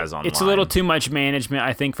know if it has online. It's a little too much management,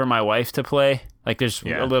 I think, for my wife to play. Like, there's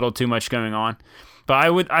a little too much going on.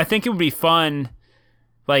 But I think it would be fun.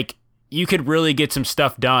 Like, you could really get some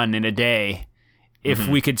stuff done in a day if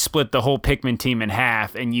we could split the whole Pikmin team in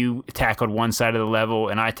half, and you tackled one side of the level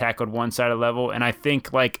and I tackled one side of the level. And I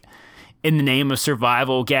think, like, in the name of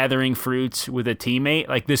survival, gathering fruits with a teammate,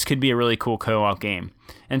 like this could be a really cool co-op game.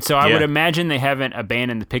 And so I would imagine they haven't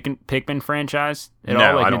abandoned the Pikmin franchise at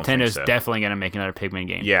all. Like, Nintendo's definitely going to make another Pikmin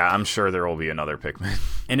game. Yeah, I'm sure there will be another Pikmin.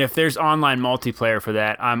 And if there's online multiplayer for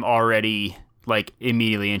that, I'm already like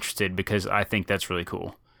immediately interested because I think that's really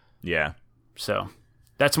cool. Yeah. So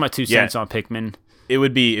that's my 2 cents on Pikmin. It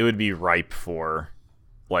would be ripe for,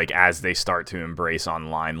 like, as they start to embrace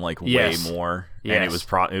online, like, way more. Yes. And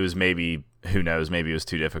it was maybe, who knows, maybe it was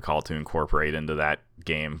too difficult to incorporate into that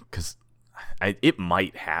game because it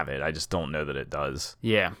might have it. I just don't know that it does.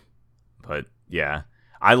 Yeah. But yeah,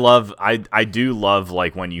 I do love,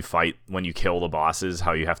 like, when you kill the bosses,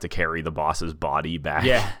 how you have to carry the boss's body back.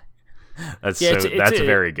 Yeah. That's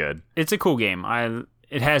very good. It's a cool game.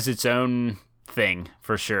 It has its own thing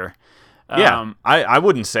for sure. Yeah. I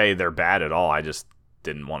wouldn't say they're bad at all. I just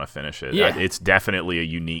didn't want to finish it. Yeah. It's definitely a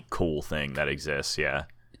unique, cool thing that exists. Yeah.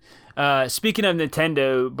 Speaking of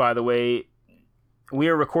Nintendo, by the way, we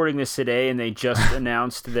are recording this today, and they just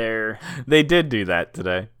announced their... They did do that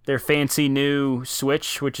today. Their fancy new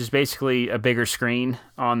Switch, which is basically a bigger screen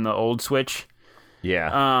on the old Switch.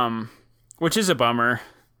 Yeah. Which is a bummer.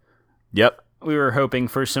 Yep. We were hoping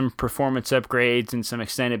for some performance upgrades and some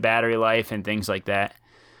extended battery life and things like that.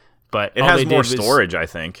 But it has more storage, I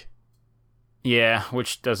think. Yeah,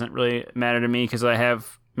 which doesn't really matter to me because I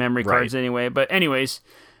have memory cards anyway. But anyways...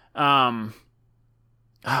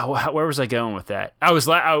 where was I going with that?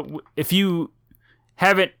 If you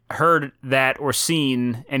haven't heard that or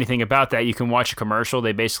seen anything about that, you can watch a commercial.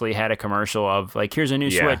 They basically had a commercial of like, here's a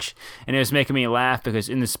new Switch, and it was making me laugh because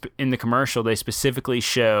in the commercial they specifically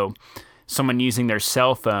show someone using their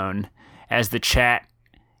cell phone as the chat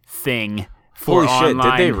thing for online. Holy shit!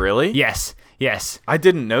 Did they really? Yes. I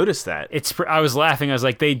didn't notice that. I was laughing. I was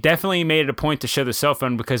like, they definitely made it a point to show the cell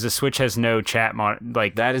phone because the Switch has no chat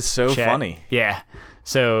that is so funny. Yeah.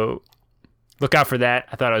 So look out for that.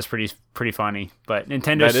 I thought it was pretty funny. But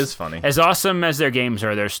Nintendo, that is funny. As awesome as their games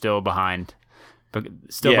are, they're still behind. But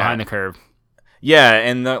still behind the curve. Yeah,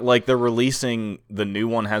 and they're releasing the new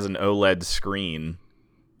one has an OLED screen,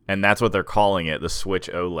 and that's what they're calling it, the Switch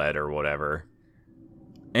OLED or whatever.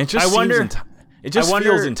 And it just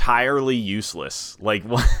feels entirely useless. Like,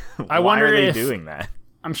 why are they doing that?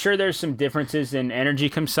 I'm sure there's some differences in energy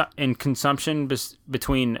consumption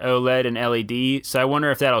between OLED and LED, so I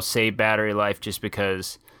wonder if that'll save battery life just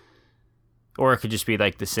because, or it could just be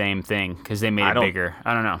like the same thing because they made it bigger.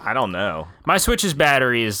 I don't know. I don't know. My Switch's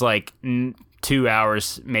battery is like 2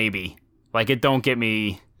 hours maybe. Like, it don't get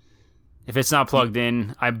me, if it's not plugged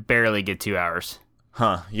in, I barely get 2 hours.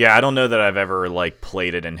 Huh. Yeah, I don't know that I've ever like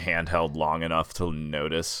played it in handheld long enough to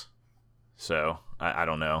notice. So I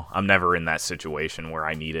don't know. I'm never in that situation where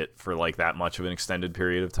I need it for like that much of an extended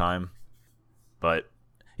period of time. But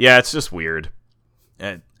yeah, it's just weird.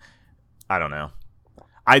 I don't know.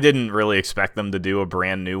 I didn't really expect them to do a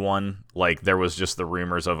brand new one. Like, there was just the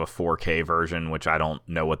rumors of a 4K version, which I don't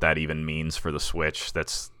know what that even means for the Switch.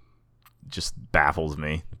 That's just baffles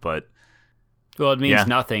me. But well, it means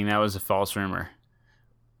nothing. That was a false rumor.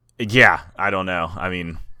 Yeah, I don't know. I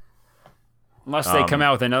mean, unless they come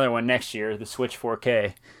out with another one next year, the Switch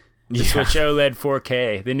 4K, the Switch OLED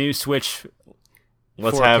 4K, the new Switch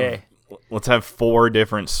 4K. Let's have 4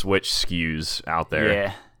 different Switch SKUs out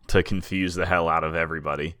there to confuse the hell out of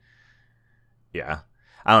everybody. Yeah,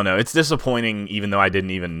 I don't know. It's disappointing, even though I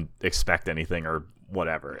didn't even expect anything or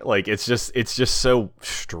whatever. Like, it's just so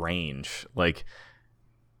strange. Like,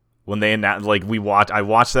 when they announced, like, I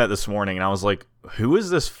watched that this morning, and I was like, who is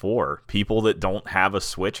this for? People that don't have a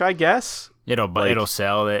Switch, I guess? It'll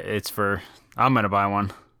sell. I'm going to buy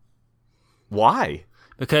one. Why?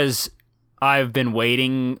 Because I've been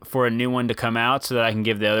waiting for a new one to come out so that I can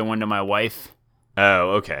give the other one to my wife.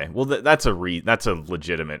 Oh, okay. Well, that's a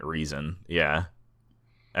legitimate reason. Yeah.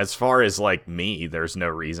 As far as like me, there's no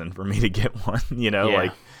reason for me to get one,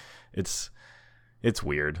 like it's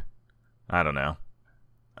weird. I don't know.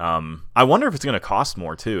 I wonder if it's going to cost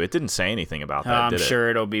more too. It didn't say anything about that. I'm sure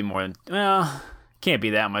it'll be more than, can't be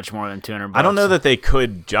that much more than $200. I don't know that they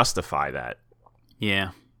could justify that.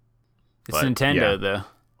 Yeah. It's Nintendo though.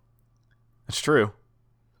 It's true.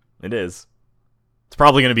 It is. It's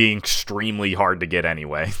probably going to be extremely hard to get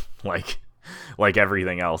anyway. like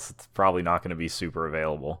everything else, it's probably not going to be super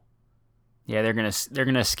available. Yeah, they're going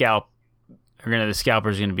to scalp. The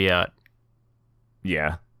scalper's going to be out.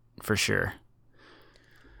 Yeah, for sure.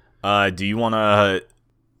 Do you want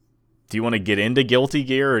to get into Guilty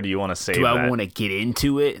Gear, or do you want to save that? Do I want to get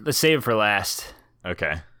into it? Let's save it for last.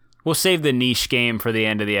 Okay. We'll save the niche game for the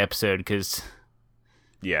end of the episode, because...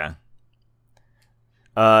 Yeah.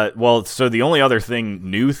 Well, so the only other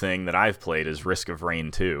new thing that I've played is Risk of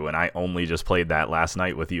Rain 2, and I only just played that last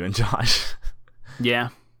night with you and Josh. Yeah.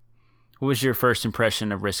 What was your first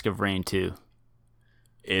impression of Risk of Rain 2?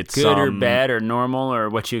 It's good or bad or normal or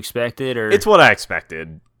what you expected? Or it's what I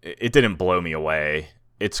expected. It didn't blow me away.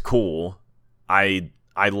 It's cool. I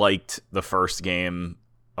liked the first game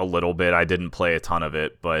a little bit. I didn't play a ton of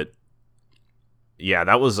it, but yeah,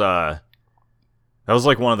 that was like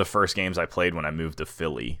one of the first games I played when I moved to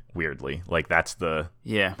Philly, weirdly. Like that's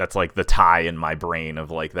like the tie in my brain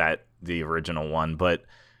of like the original one. But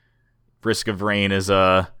Risk of Rain is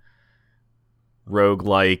a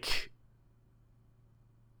roguelike.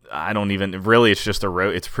 I don't even really. It's just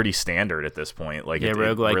it's pretty standard at this point. Like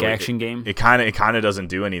roguelike really, action game. It kind of doesn't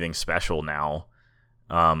do anything special now.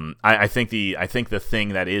 I think the thing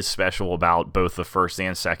that is special about both the first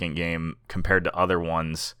and second game compared to other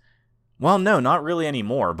ones. Well, no, not really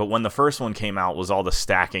anymore. But when the first one came out, was all the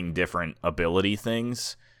stacking different ability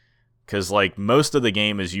things. Because like most of the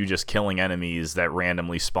game is you just killing enemies that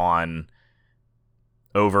randomly spawn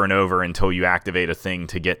over and over until you activate a thing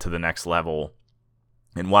to get to the next level.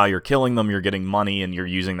 And while you're killing them, you're getting money, and you're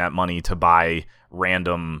using that money to buy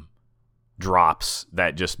random drops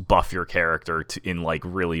that just buff your character in like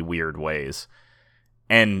really weird ways.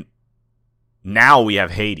 And now we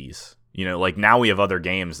have Hades. Like now we have other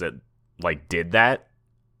games that like did that.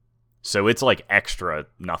 So it's like extra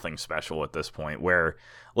nothing special at this point, where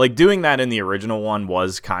like doing that in the original one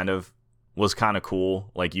was kind of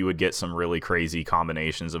cool. Like you would get some really crazy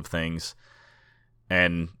combinations of things.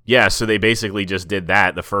 And yeah, so they basically just did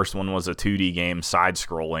that. The first one was a 2D game,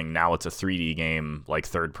 side-scrolling. Now it's a 3D game, like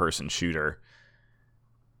third-person shooter.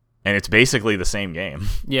 And it's basically the same game.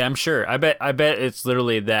 Yeah, I'm sure. I bet it's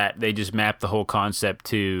literally that. They just mapped the whole concept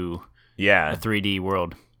to a 3D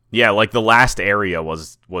world. Yeah, like the last area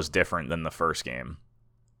was different than the first game.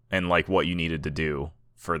 And like what you needed to do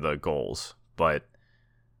for the goals. But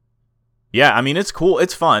yeah, I mean, it's cool.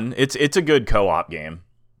 It's fun. It's a good co-op game.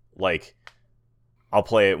 Like, I'll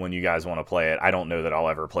play it when you guys want to play it. I don't know that I'll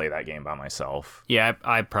ever play that game by myself. Yeah,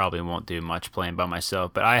 I probably won't do much playing by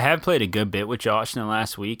myself, but I have played a good bit with Josh in the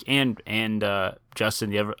last week, and Justin,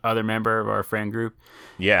 the other member of our friend group.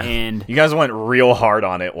 Yeah, and you guys went real hard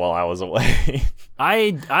on it while I was away.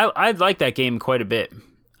 I like that game quite a bit.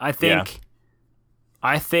 I think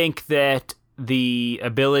that the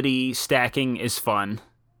ability stacking is fun.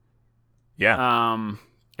 Yeah.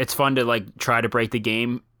 It's fun to like try to break the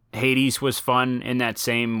game. Hades was fun in that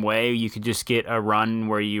same way. You could just get a run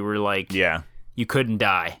where you were like, you couldn't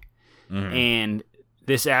die. Mm-hmm. And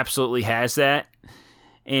this absolutely has that.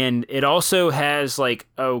 And it also has like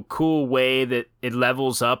a cool way that it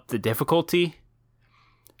levels up the difficulty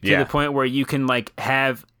to the point where you can like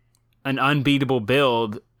have an unbeatable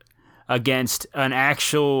build against an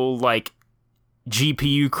actual like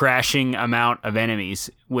GPU crashing amount of enemies,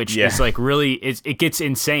 which is like really it gets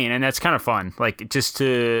insane, and that's kind of fun. Like just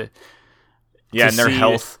to and their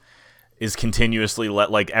health is continuously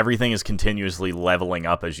like everything is continuously leveling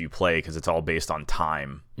up as you play because it's all based on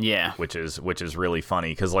time. Yeah, which is really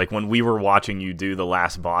funny because like when we were watching you do the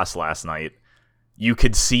last boss last night, you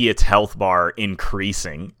could see its health bar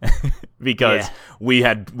increasing because we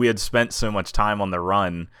had spent so much time on the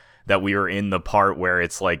run that we were in the part where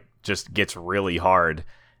it's like just gets really hard,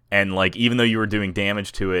 and like even though you were doing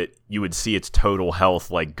damage to it, you would see its total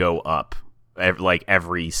health like go up like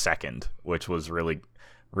every second, which was really,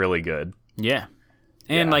 really good. Yeah.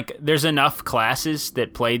 And like there's enough classes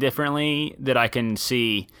that play differently that I can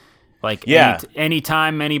see like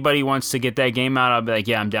anytime anybody wants to get that game out, I'll be like,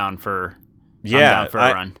 I'm down for a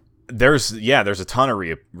run. There's a ton of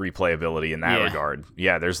replayability in that regard.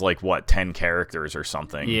 Yeah, there's like 10 characters or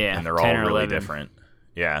something, and they're all really different.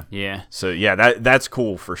 Yeah. Yeah. So that's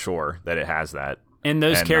cool for sure that it has that. And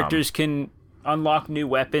those characters can unlock new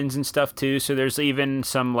weapons and stuff too. So there's even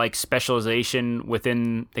some like specialization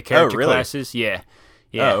within the character classes. Yeah.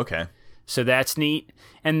 Yeah. Oh, okay. So that's neat.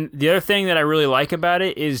 And the other thing that I really like about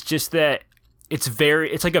it is just that it's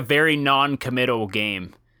like a very non-committal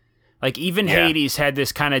game. Like even Hades had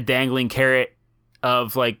this kind of dangling carrot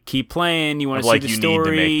of like keep playing, you want to see the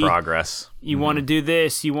story, you need to make progress, you want to do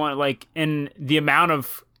this, you want like, and the amount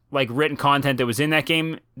of like written content that was in that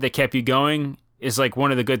game that kept you going is like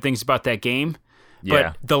one of the good things about that game.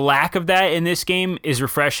 But the lack of that in this game is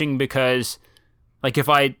refreshing because like if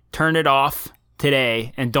I turn it off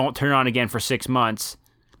today and don't turn it on again for 6 months,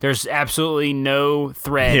 there's absolutely no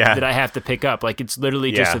thread that I have to pick up. Like it's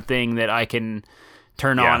literally just a thing that I can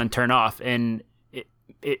turn on and turn off, and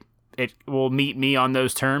it will meet me on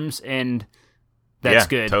those terms, and that's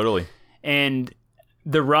good. Totally. And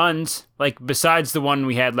the runs, like besides the one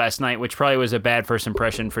we had last night, which probably was a bad first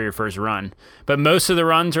impression for your first run, but most of the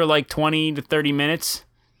runs are like 20 to 30 minutes.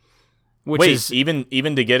 Which is even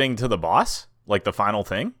to getting to the boss, like the final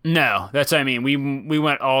thing? No, that's what I mean. We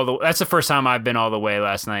went all the. That's the first time I've been all the way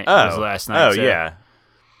last night. Was last night. Oh, so. Yeah.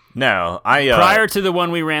 No, prior to the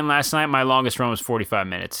one we ran last night, my longest run was 45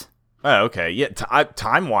 minutes. Oh, okay. Yeah,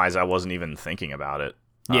 time wise, I wasn't even thinking about it.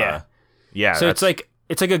 Yeah. Yeah. So it's like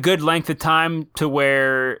a good length of time to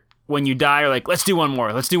where when you die, you're like, let's do one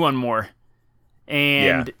more.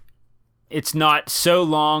 And it's not so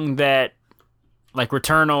long that, like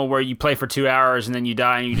Returnal, where you play for 2 hours and then you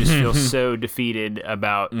die and you just feel so defeated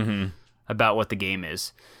about what the game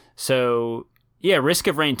is. So yeah, Risk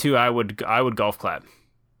of Rain 2, I would golf clap.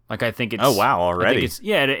 Like I think it's. Oh wow! Already.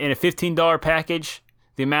 In a $15 package,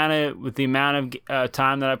 the amount of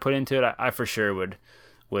time that I put into it, I for sure would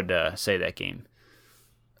say that game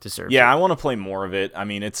deserves. Yeah, it. I want to play more of it. I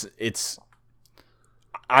mean,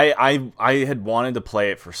 I had wanted to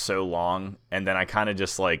play it for so long, and then I kind of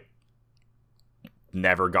just like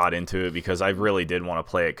never got into it because I really did want to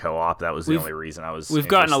play it co-op. That was the only reason I was. We've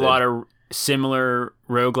gotten a lot of similar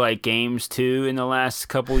roguelike games too in the last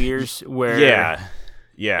couple years where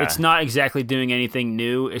yeah, it's not exactly doing anything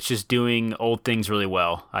new. It's just doing old things really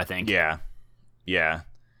well, I think. Yeah.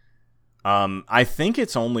 I think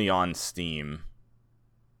it's only on Steam.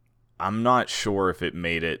 I'm not sure if it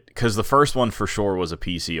made it because the first one for sure was a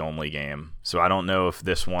PC only game. So I don't know if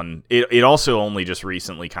this one. It also only just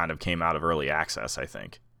recently kind of came out of early access, I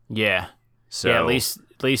think. Yeah. So yeah, at least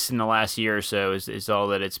in the last year or so is all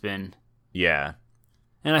that it's been. Yeah.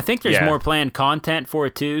 And I think there's more planned content for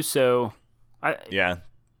it too. So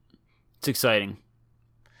it's exciting.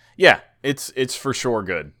 Yeah, it's for sure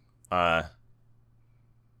good.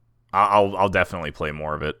 I'll definitely play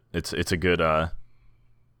more of it. It's a good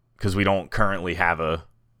because we don't currently have a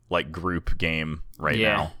like group game right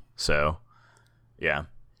now. So yeah,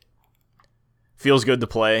 feels good to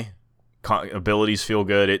play. Abilities feel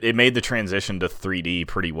good. It made the transition to 3D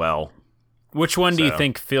pretty well. Which one do you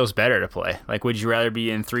think feels better to play? Like, would you rather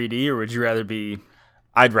be in 3D or would you rather be?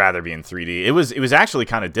 I'd rather be in 3D. It was actually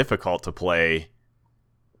kind of difficult to play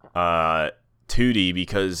 2D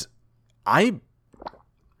because I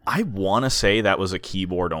want to say that was a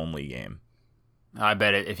keyboard only game. I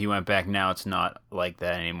bet if you went back now, it's not like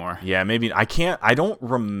that anymore. Yeah, maybe I don't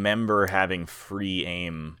remember having free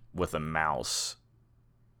aim with a mouse,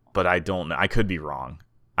 but I don't know. I could be wrong.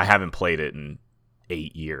 I haven't played it in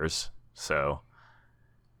 8 years, so.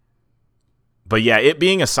 But yeah, it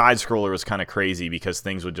being a side scroller was kind of crazy because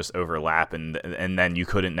things would just overlap, and then you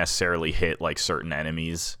couldn't necessarily hit like certain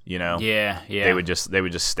enemies. You know. Yeah. They would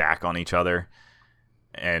just stack on each other.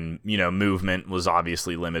 And, movement was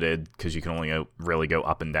obviously limited because you can only really go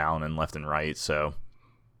up and down and left and right. So,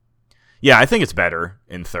 yeah, I think it's better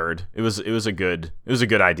in third. It was a good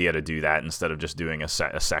idea to do that instead of just doing a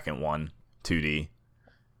second one 2D.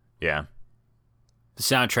 Yeah, the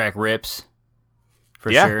soundtrack rips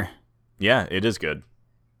for sure. Yeah, it is good.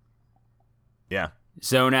 Yeah,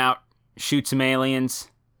 zone out, shoot some aliens,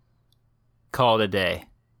 call it a day.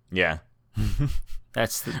 Yeah,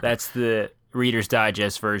 that's the Reader's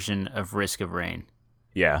Digest version of Risk of Rain.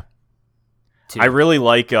 Yeah. I really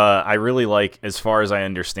like, as far as I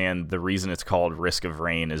understand, the reason it's called Risk of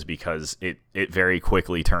Rain is because it very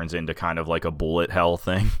quickly turns into kind of like a bullet hell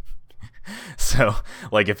thing. So,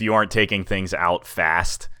 like, if you aren't taking things out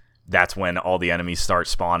fast, that's when all the enemies start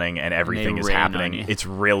spawning and everything is happening. It's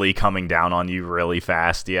really coming down on you really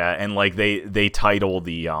fast, yeah. And, like, they title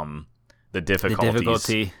the difficulties. The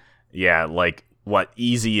difficulty. Yeah, like, what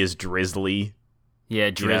easy is drizzly. Yeah,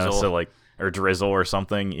 drizzle. So like, or drizzle or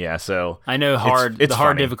something. Yeah, so I know hard. It's the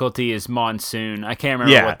hard funny. Difficulty is monsoon. I can't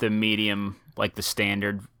remember what the medium, like the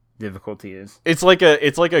standard difficulty is. It's like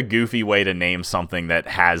a goofy way to name something that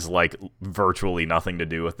has like virtually nothing to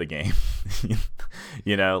do with the game.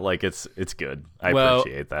 Like it's good. I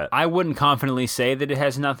appreciate that. I wouldn't confidently say that it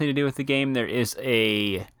has nothing to do with the game. There is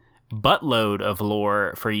a buttload of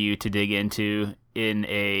lore for you to dig into in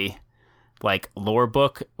a like lore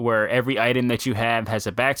book where every item that you have has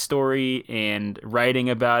a backstory and writing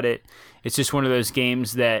about it. It's just one of those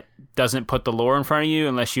games that doesn't put the lore in front of you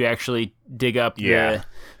unless you actually dig up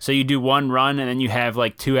so you do one run and then you have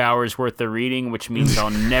like 2 hours worth of reading, which means I'll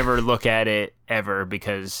never look at it ever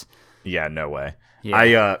because no way.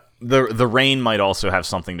 Yeah. The rain might also have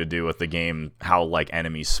something to do with the game, how like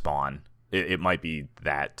enemies spawn. It might be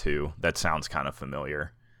that too. That sounds kind of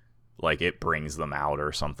familiar. Like it brings them out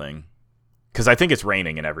or something. Because I think it's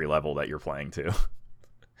raining in every level that you're playing, too.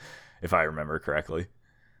 If I remember correctly.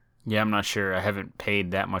 Yeah, I'm not sure. I haven't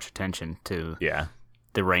paid that much attention to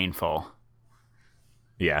the rainfall.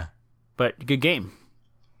 Yeah. But good game.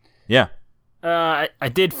 Yeah. I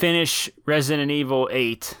did finish Resident Evil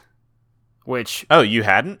 8, which... Oh, you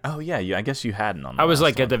hadn't? Oh, yeah. I guess you hadn't on the I was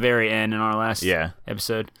last one. at the very end in our last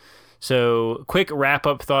episode. So, quick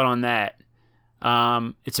wrap-up thought on that.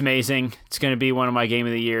 It's amazing. It's going to be one of my game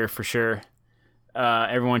of the year for sure.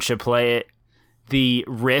 Everyone should play it. The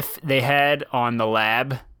riff they had on the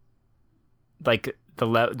lab, like the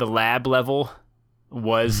lab level,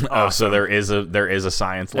 was awesome. Oh, so there is a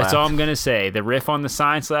science lab. That's all I'm gonna say. The riff on the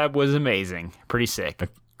science lab was amazing. Pretty sick.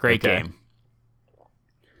 Great game.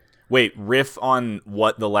 Wait, riff on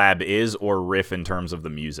what the lab is, or riff in terms of the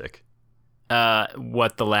music?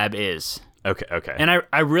 What the lab is. Okay. And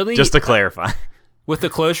I really, just to clarify, with the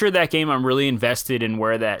closure of that game, I'm really invested in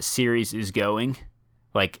where that series is going.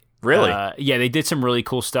 Like, really? Yeah, they did some really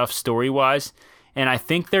cool stuff story-wise, and I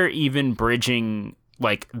think they're even bridging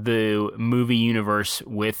like the movie universe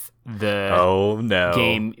with the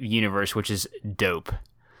game universe, which is dope.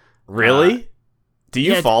 Really? Do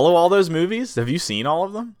you follow all those movies? Have you seen all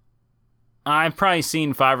of them? I've probably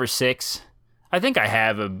seen 5 or 6. I think I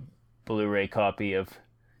have a Blu-ray copy of,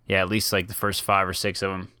 at least like the first 5 or 6 of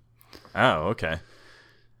them. Oh, okay.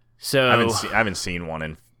 So I haven't seen one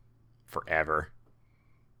in forever.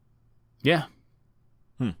 Yeah.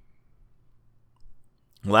 Well,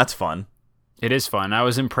 that's fun. It is fun. I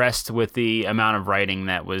was impressed with the amount of writing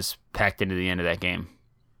that was packed into the end of that game.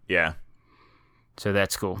 Yeah. So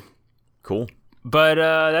that's cool. Cool. But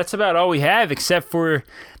that's about all we have, except for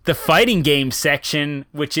the fighting game section,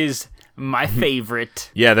 which is my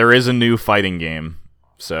favorite. Yeah, there is a new fighting game.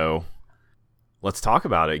 So let's talk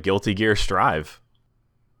about it. Guilty Gear Strive.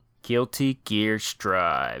 Guilty Gear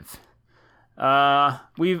Strive.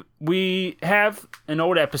 We have an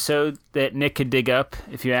old episode that Nick could dig up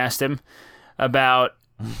if you asked him about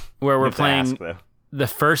where we're playing the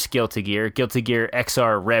first Guilty Gear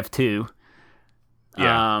XR Rev 2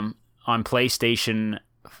 on PlayStation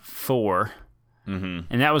 4. Mm-hmm.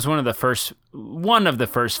 And that was one of the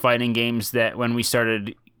first fighting games that when we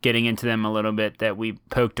started getting into them a little bit that we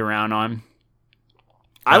poked around on.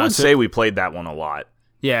 I would say we played that one a lot.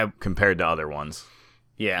 Yeah. Compared to other ones.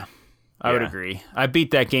 Yeah. I would agree. I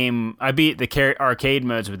beat that game. I beat the arcade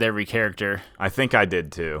modes with every character. I think I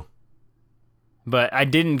did too. But I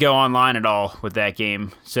didn't go online at all with that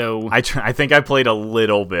game. So I think I played a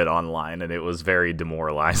little bit online, and it was very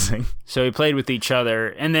demoralizing. So we played with each other.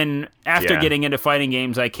 And then after getting into fighting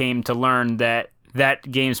games, I came to learn that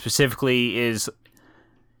game specifically is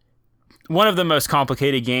one of the most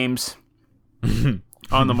complicated games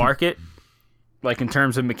on the market, like in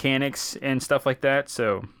terms of mechanics and stuff like that.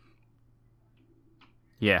 So...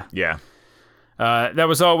 Yeah. There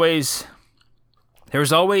was always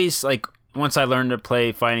like, once I learned to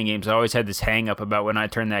play fighting games, I always had this hang up about when I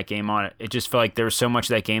turned that game on. It just felt like there was so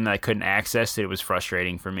much of that game that I couldn't access that it was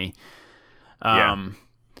frustrating for me.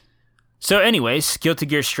 So anyways, Guilty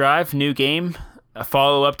Gear Strive, new game, a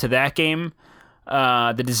follow-up to that game.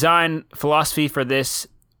 The design philosophy for this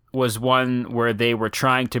was one where they were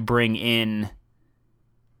trying to bring in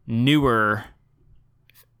newer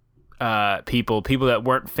people that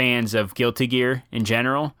weren't fans of Guilty Gear in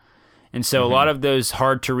general. And so a lot of those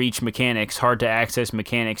hard-to-reach mechanics, hard-to-access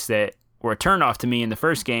mechanics that were a turn-off to me in the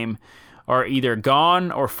first game are either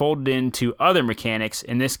gone or folded into other mechanics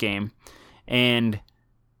in this game. And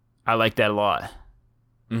I like that a lot.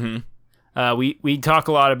 We talk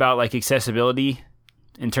a lot about like accessibility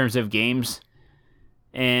in terms of games.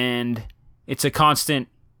 And it's a constant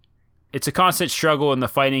struggle in the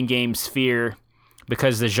fighting game sphere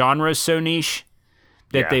because the genre is so niche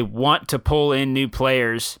that they want to pull in new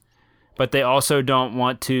players, but they also don't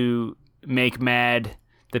want to make mad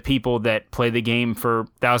the people that play the game for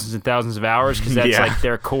thousands and thousands of hours because that's like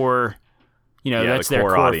their core, that's their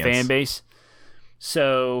core audience. Fan base.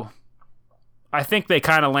 So I think they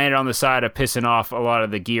kind of landed on the side of pissing off a lot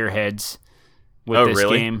of the gearheads with this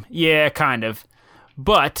game. Yeah, kind of.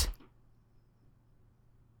 But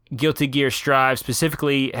Guilty Gear Strive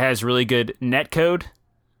specifically has really good netcode.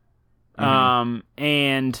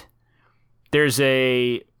 And there's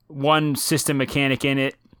one system mechanic in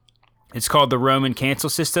it. It's called the Roman cancel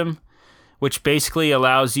system, which basically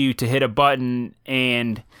allows you to hit a button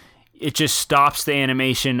and it just stops the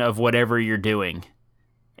animation of whatever you're doing.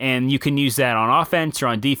 And you can use that on offense or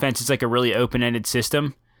on defense. It's like a really open-ended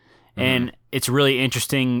system. And it's really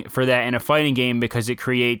interesting for that in a fighting game because it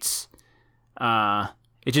creates...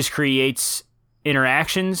 it just creates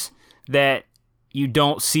interactions that you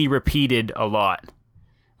don't see repeated a lot.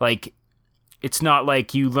 Like, it's not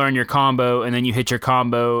like you learn your combo and then you hit your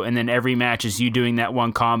combo and then every match is you doing that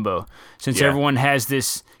one combo. Since everyone has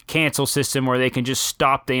this cancel system where they can just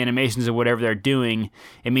stop the animations of whatever they're doing,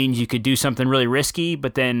 it means you could do something really risky,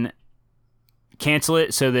 but then cancel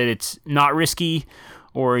it so that it's not risky,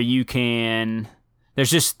 or you can...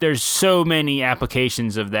 There's so many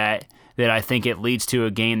applications of that I think it leads to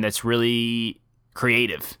a game that's really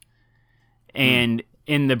creative. And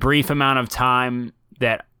in the brief amount of time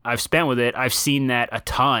that I've spent with it, I've seen that a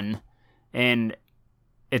ton, and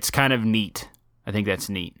it's kind of neat. I think that's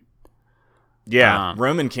neat. Yeah,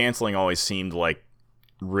 Roman canceling always seemed like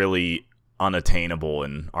really unattainable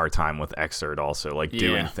in our time with Xrd also, like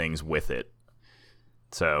doing things with it.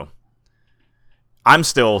 So I'm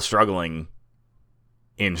still struggling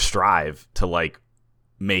in Strive to like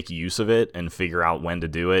make use of it and figure out when to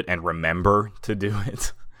do it and remember to do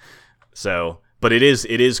it. So, but it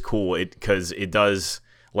is cool because it does,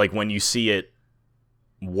 like, when you see it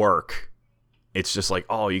work, it's just like,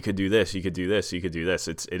 oh, you could do this, you could do this, you could do this.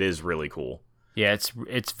 It is really cool. Yeah,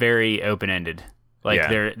 it's very open-ended. Like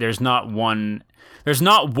there's not one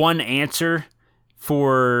answer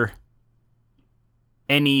for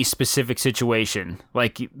any specific situation.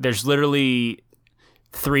 Like there's literally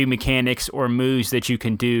 3 mechanics or moves that you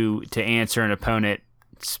can do to answer an opponent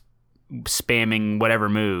spamming whatever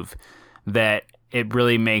move, that it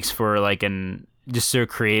really makes for like just a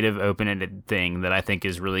creative open-ended thing that I think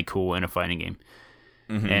is really cool in a fighting game.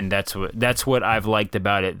 Mm-hmm. And that's what I've liked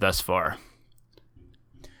about it thus far.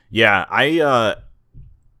 Yeah,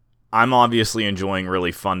 I'm obviously enjoying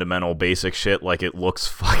really fundamental basic shit, like it looks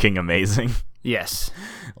fucking amazing. Yes.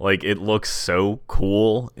 Like, it looks so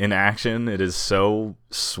cool in action. It is so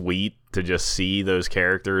sweet to just see those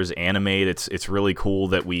characters animate. It's really cool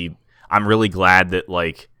that I'm really glad that,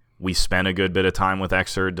 like, we spent a good bit of time with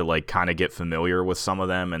Xrd to, like, kind of get familiar with some of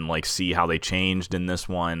them and, like, see how they changed in this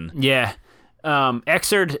one. Yeah.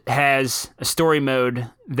 Xrd has a story mode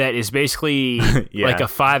that is basically like a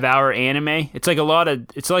 5-hour anime. It's like a lot of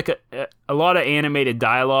animated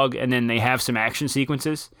dialogue, and then they have some action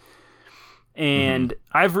sequences. And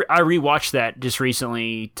I rewatched that just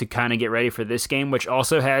recently to kind of get ready for this game, which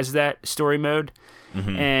also has that story mode.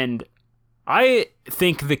 Mm-hmm. And I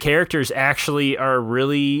think the characters actually are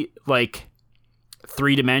really like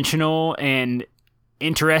 3-dimensional and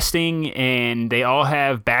interesting, and they all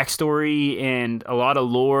have backstory and a lot of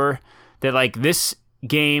lore that, like, this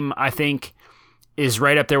game I think is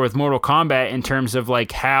right up there with Mortal Kombat in terms of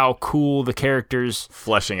like how cool the characters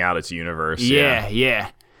fleshing out its universe. Yeah.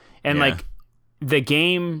 And like the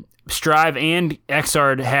game, Strive and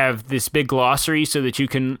Xrd have this big glossary so that you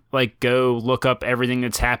can like go look up everything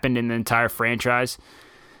that's happened in the entire franchise.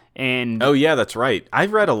 And oh yeah, that's right.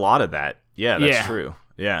 I've read a lot of that. Yeah, that's true.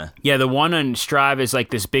 Yeah. Yeah, the one on Strive is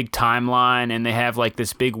like this big timeline, and they have like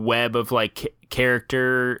this big web of like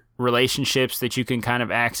character relationships that you can kind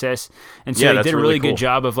of access. And so they did a really good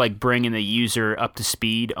job of like bringing the user up to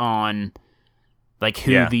speed on like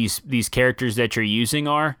who these characters that you're using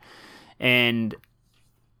are. And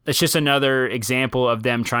it's just another example of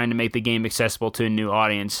them trying to make the game accessible to a new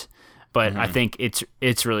audience. But I think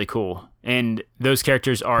it's really cool. And those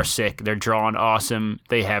characters are sick. They're drawn awesome.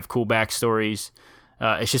 They have cool backstories.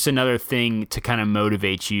 It's just another thing to kind of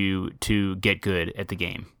motivate you to get good at the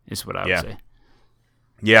game, is what I would say.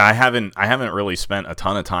 Yeah, I haven't really spent a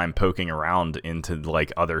ton of time poking around into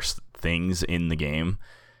like other things in the game,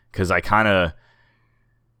 because I've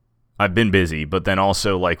been busy, but then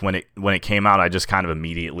also like when it came out, I just kind of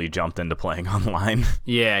immediately jumped into playing online.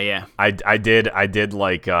 Yeah. I did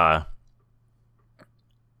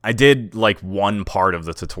like one part of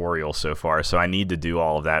the tutorial so far, so I need to do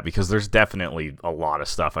all of that, because there's definitely a lot of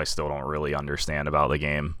stuff I still don't really understand about the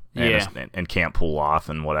game and can't pull off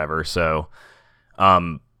and whatever. So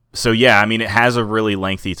yeah, I mean, it has a really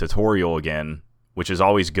lengthy tutorial again, which is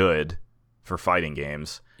always good for fighting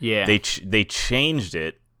games. Yeah. They changed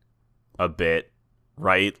it a bit,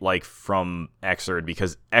 right? Like from Xrd,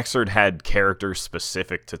 because Xrd had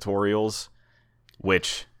character-specific tutorials,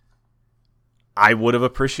 which I would have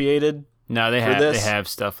appreciated. No, they have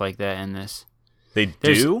stuff like that in this.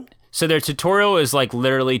 Do? So their tutorial is like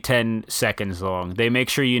literally 10 seconds long. They make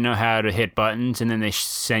sure you know how to hit buttons, and then they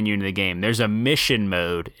send you into the game. There's a mission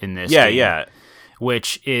mode in this game,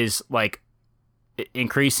 which is like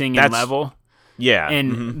increasing in level. Yeah.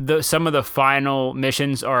 And some of the final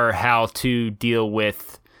missions are how to deal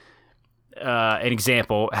with, an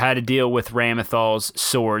example, how to deal with Ramathal's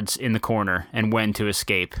swords in the corner and when to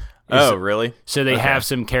escape. Oh, really? So they have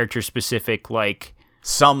some character-specific, like...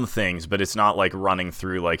 Some things, but it's not like running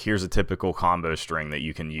through, like, here's a typical combo string that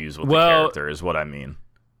you can use with the character, is what I mean.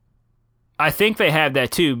 I think they have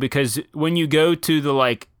that too, because when you go to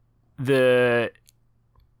the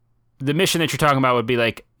mission that you're talking about would be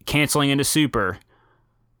like canceling into super.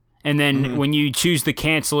 And then when you choose the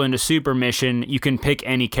cancel into super mission, you can pick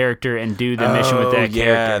any character and do the mission with that character.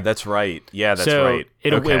 Yeah, that's right. Yeah, that's right.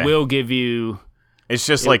 It will give you... It's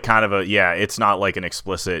just like kind of it's not like an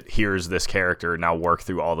explicit, here's this character, now work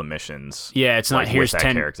through all the missions. Yeah, it's not, here's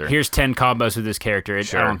 10 character. Here's 10 combos with this character.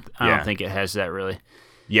 Sure. I don't think it has that really.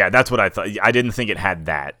 Yeah, that's what I thought. I didn't think it had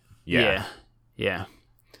that. Yeah.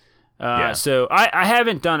 So I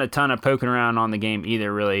haven't done a ton of poking around on the game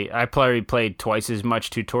either, really. I probably played twice as much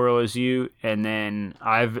tutorial as you, and then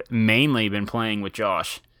I've mainly been playing with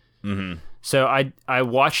Josh. Mm-hmm. So I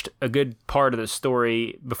watched a good part of the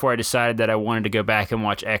story before I decided that I wanted to go back and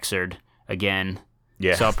watch Xrd again.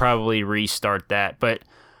 Yeah. So I'll probably restart that. But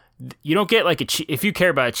you don't get, if you care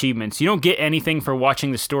about achievements, you don't get anything for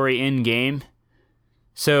watching the story in-game.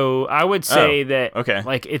 So I would say that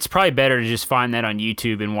it's probably better to just find that on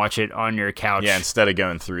YouTube and watch it on your couch. Yeah, instead of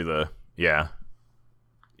going through the Yeah.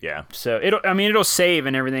 So it'll save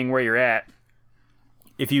and everything where you're at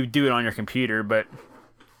if you do it on your computer, but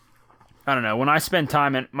I don't know. When I spend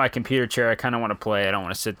time at my computer chair, I kind of want to play. I don't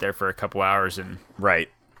want to sit there for a couple hours and right.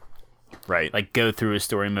 Like go through a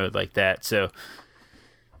story mode like that. So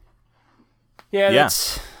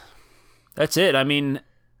that's it. I mean,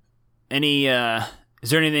 is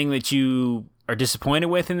there anything that you are disappointed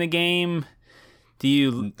with in the game? Do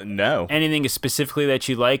you know anything specifically that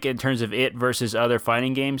you like in terms of it versus other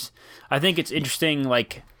fighting games? I think it's interesting.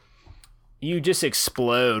 Like, you just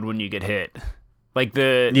explode when you get hit. Like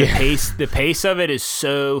the pace of it is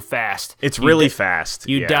so fast. It's really fast.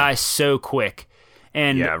 You die so quick,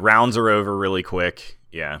 and rounds are over really quick.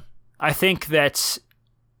 Yeah, I think it's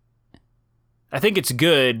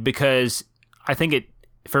good because I think it.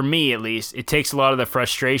 For me, at least, it takes a lot of the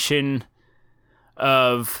frustration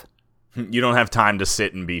of... You don't have time to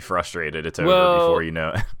sit and be frustrated. It's over before you know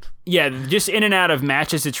it. Yeah, just in and out of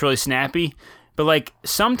matches, it's really snappy. But,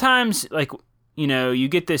 sometimes, you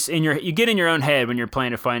get this in your own head when you're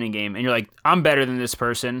playing a fighting game, and you're like, I'm better than this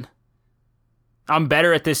person. I'm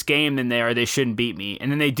better at this game than they are. They shouldn't beat me.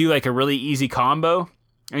 And then they do, a really easy combo,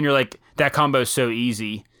 and you're like, that combo is so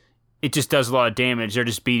easy. It just does a lot of damage. They're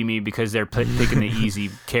just beating me because they're picking the easy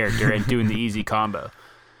character and doing the easy combo.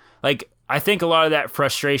 I think a lot of that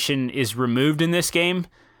frustration is removed in this game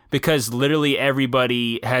because literally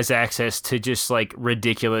everybody has access to just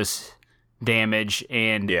ridiculous damage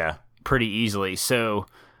and pretty easily. So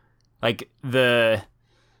the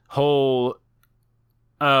whole,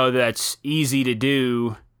 that's easy to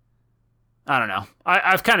do. I don't know.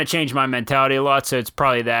 I've kind of changed my mentality a lot, so it's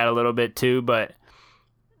probably that a little bit too, but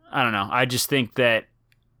I don't know. I just think that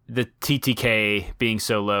the TTK being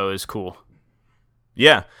so low is cool.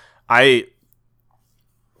 Yeah. I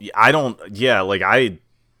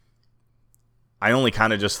only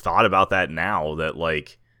kind of just thought about that now that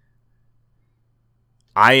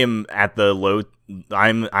I am at the low, I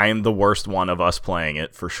am the worst one of us playing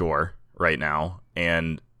it for sure right now.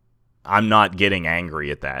 And I'm not getting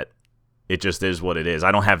angry at that. It just is what it is.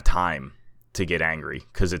 I don't have time to get angry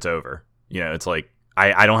because it's over. It's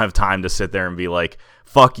I don't have time to sit there and be like,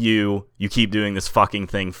 fuck you, you keep doing this fucking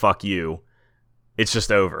thing, fuck you. It's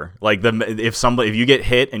just over. If you get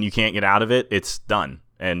hit and you can't get out of it, it's done.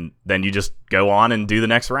 And then you just go on and do the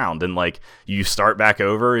next round. And you start back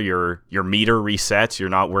over, your meter resets. You're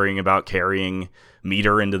not worrying about carrying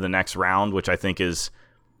meter into the next round, which I think is,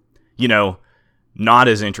 not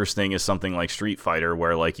as interesting as something like Street Fighter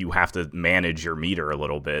where you have to manage your meter a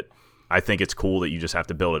little bit. I think it's cool that you just have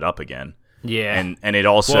to build it up again. Yeah. And it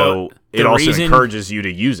also encourages you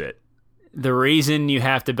to use it. The reason you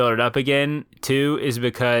have to build it up again too is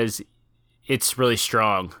because it's really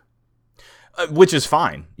strong. Which is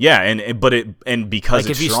fine. Yeah, and because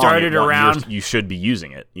it's if you strong, started around, you should be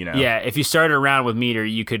using it, Yeah, if you started around with meter,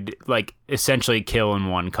 you could essentially kill in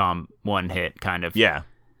one hit kind of. Yeah.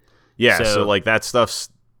 Yeah, so that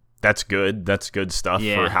that's good. That's good stuff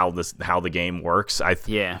for how the game works. I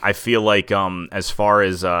feel like as far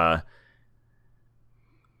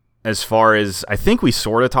as I think we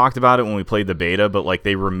sort of talked about it when we played the beta, but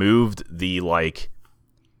they removed the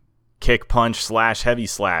kick punch / heavy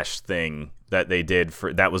slash thing that they did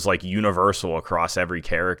that was universal across every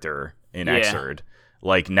character in Xrd.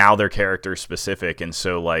 Now they're character specific, and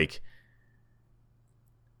so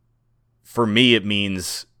for me it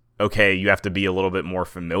means okay, you have to be a little bit more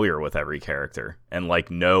familiar with every character and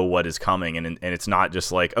know what is coming, and it's not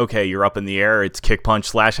just okay, you're up in the air, it's kick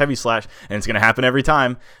punch / heavy slash, and it's gonna happen every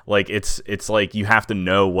time. It's you have to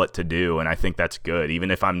know what to do, and I think that's good.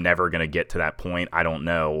 Even if I'm never gonna get to that point, I don't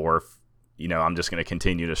know, or if, I'm just going to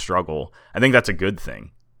continue to struggle. I think that's a good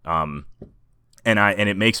thing. And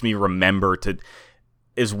it makes me remember to,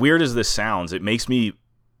 as weird as this sounds, it makes me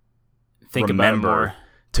think about it more.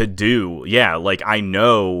 To do. Yeah. Like I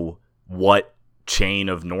know what chain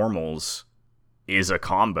of normals is a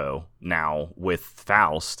combo now with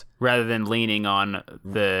Faust. Rather than leaning on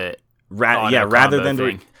the rather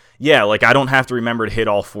than like I don't have to remember to hit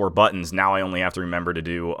all 4 buttons. Now I only have to remember to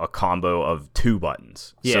do a combo of 2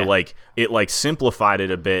 buttons. Yeah. So like it like simplified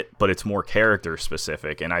it a bit, but it's more character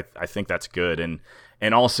specific, and I think that's good.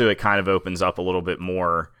 And also it kind of opens up a little bit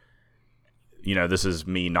more. This is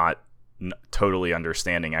me not totally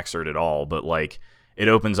understanding Xrd at all, but like it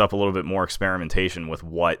opens up a little bit more experimentation with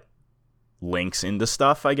what links into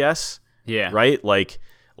stuff, I guess. Yeah. Right? Like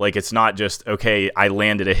it's not just, okay, I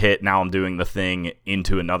landed a hit, now I'm doing the thing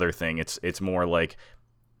into another thing. It's more like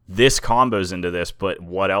this combos into this, but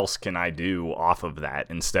what else can I do off of that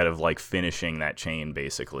instead of like finishing that chain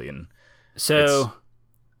basically? And so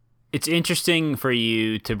it's interesting for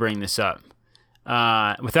you to bring this up.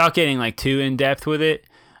 Without getting like too in depth with it,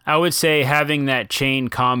 I would say having that chain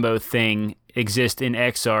combo thing exist in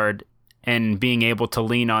Xrd and being able to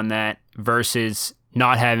lean on that versus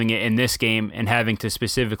not having it in this game and having to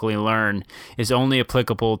specifically learn is only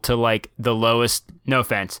applicable to like the lowest, no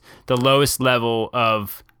offense, the lowest level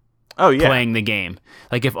of playing the game.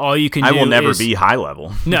 Like if all you can do I will never be high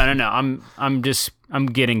level. No. I'm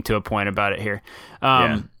getting to a point about it here.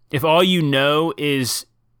 If all you know is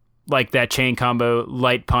like that chain combo,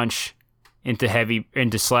 light punch into heavy,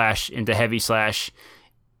 into slash, into heavy slash,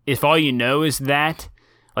 if all you know is that,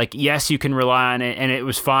 like, yes, you can rely on it, and it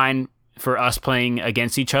was fine for us playing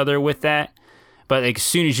against each other with that, but like, as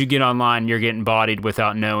soon as you get online, you're getting bodied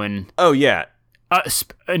without knowing. Oh, yeah.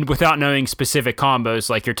 And without knowing specific combos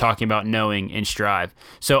like you're talking about knowing in Strive.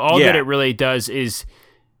 So all that it really does is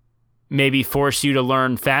maybe force you to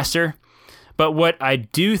learn faster. But what I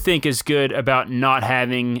do think is good about not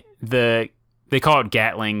having they call it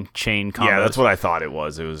Gatling chain combos. Yeah, that's what I thought it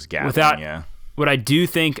was. It was Gatling, What I do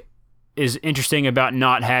think is interesting about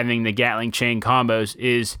not having the Gatling chain combos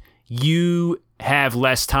is you have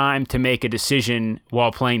less time to make a decision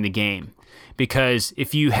while playing the game. Because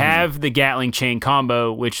if you have the Gatling chain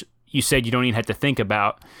combo, which you said you don't even have to think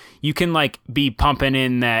about, you can like be pumping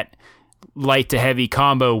in that light to heavy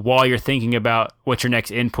combo while you're thinking about what your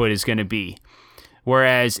next input is going to be.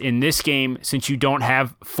 Whereas in this game, since you don't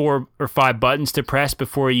have 4 or 5 buttons to press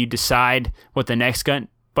before you decide what the next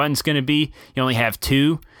button's going to be, you only have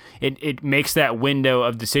 2. It makes that window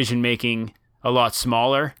of decision making a lot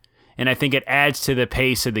smaller, and I think it adds to the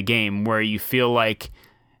pace of the game where you feel like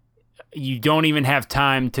you don't even have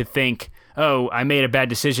time to think, oh, I made a bad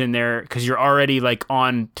decision there, because you're already like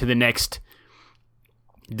on to the next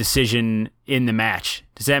decision in the match.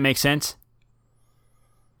 Does that make sense?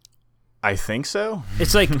 I think so.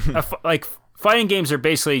 It's like like fighting games are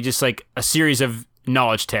basically just like a series of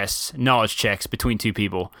knowledge tests, knowledge checks between 2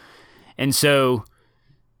 people. And so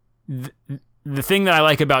the thing that I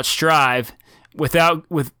like about Strive, with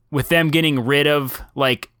them getting rid of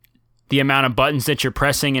like the amount of buttons that you're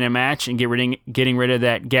pressing in a match and getting rid of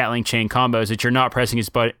that Gatling chain combos, that you're not pressing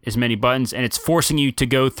as many buttons, and it's forcing you to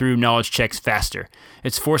go through knowledge checks faster.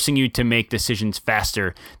 It's forcing you to make decisions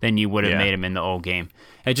faster than you would have made them in the old game.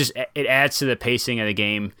 It adds to the pacing of the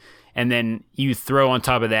game, and then you throw on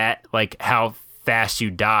top of that like how fast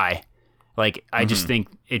you die. Like I just think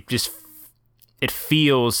it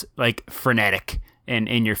feels like frenetic and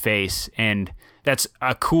in your face, and that's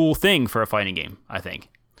a cool thing for a fighting game, I think.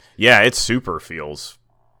 Yeah, it super feels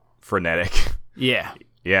frenetic. Yeah.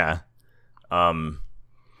 Yeah.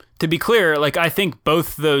 To be clear, like I think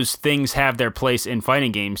both those things have their place in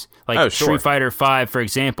fighting games. Like Street Fighter V, for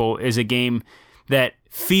example, is a game that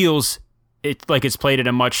feels like it's played at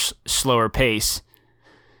a much slower pace.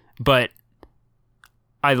 But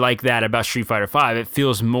I like that about Street Fighter V. It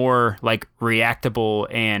feels more like reactable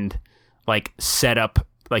and like setup,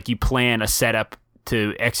 like you plan a setup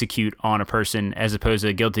to execute on a person, as opposed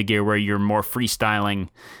to Guilty Gear where you're more freestyling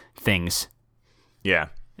things. Yeah.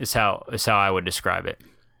 Is how I would describe it.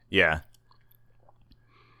 Yeah.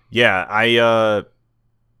 Yeah, I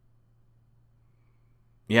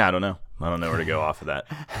don't know. I don't know where to go off of that.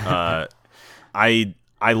 I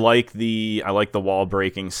like the wall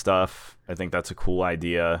breaking stuff. I think that's a cool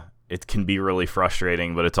idea. It can be really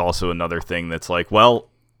frustrating, but it's also another thing that's like, well,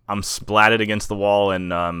 I'm splatted against the wall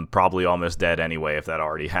and probably almost dead anyway if that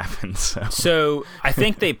already happened. So I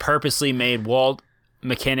think they purposely made wall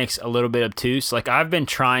mechanics a little bit obtuse. Like I've been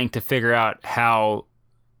trying to figure out how,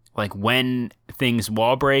 like when things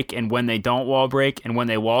wall break and when they don't wall break and when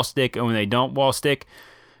they wall stick and when they don't wall stick,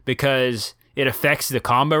 because it affects the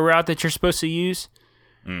combo route that you're supposed to use.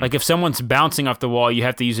 Like if someone's bouncing off the wall, you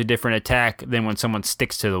have to use a different attack than when someone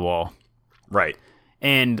sticks to the wall. Right.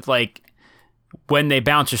 And like when they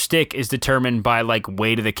bounce or stick is determined by like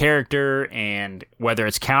weight of the character and whether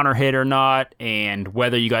it's counter hit or not and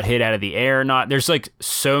whether you got hit out of the air or not. There's like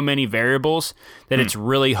so many variables that it's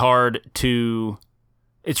really hard to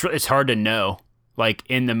it's hard to know like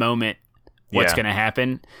in the moment what's going to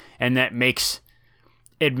happen, and that makes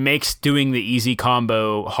doing the easy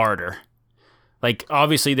combo harder. Like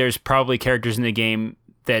obviously there's probably characters in the game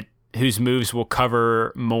that whose moves will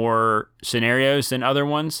cover more scenarios than other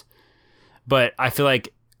ones. But I feel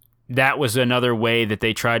like that was another way that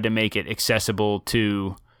they tried to make it accessible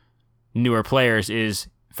to newer players is,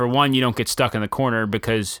 for one, you don't get stuck in the corner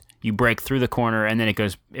because you break through the corner and then it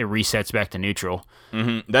resets back to neutral.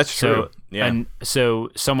 Mm-hmm. That's true. Yeah. And so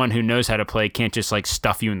someone who knows how to play can't just like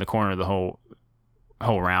stuff you in the corner the whole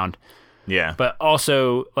round. Yeah. But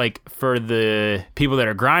also, like, for the people that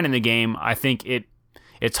are grinding the game, I think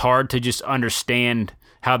it's hard to just understand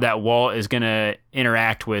how that wall is going to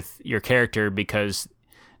interact with your character because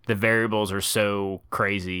the variables are so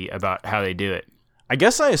crazy about how they do it. I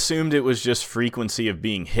guess I assumed it was just frequency of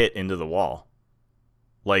being hit into the wall.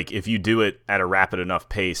 Like, if you do it at a rapid enough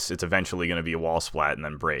pace, it's eventually going to be a wall splat and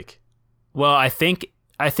then break. Well, I think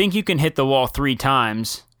you can hit the wall 3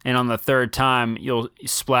 times, and on the 3rd time, you'll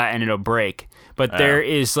splat and it'll break. But there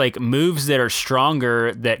is, like, moves that are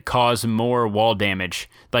stronger that cause more wall damage.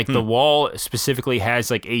 Like, the wall specifically has,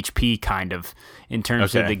 like, HP, kind of, in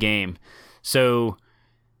terms of the game. So,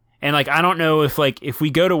 and, like, I don't know if we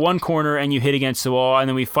go to one corner and you hit against the wall, and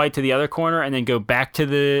then we fight to the other corner, and then go back to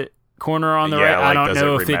the corner on the right, like, I don't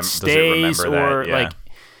know if it stays or, like...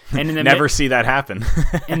 And in the never see that happen.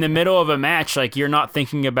 In the middle of a match, like, you're not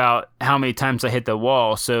thinking about how many times I hit the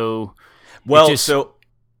wall, so... Well, so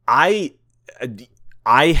I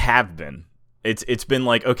have been. It's been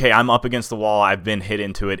like, okay, I'm up against the wall, I've been hit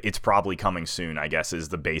into it, it's probably coming soon, I guess, is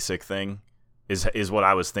the basic thing, is what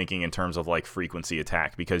I was thinking in terms of, like, frequency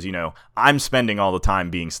attack, because, you know, I'm spending all the time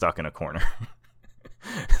being stuck in a corner.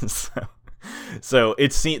 So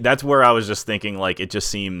that's where I was just thinking, like, it just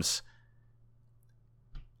seems...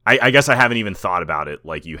 I guess I haven't even thought about it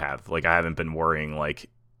like you have. Like, I haven't been worrying, like,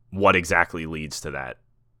 what exactly leads to that.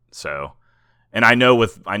 So, and I know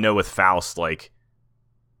with Faust, like,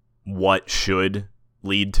 what should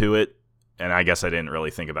lead to it, and I guess I didn't really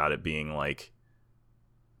think about it being, like,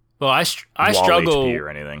 well, I struggle HP or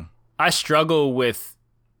anything. I struggle with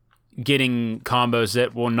getting combos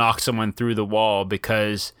that will knock someone through the wall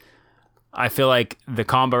because I feel like the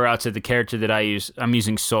combo routes of the character that I'm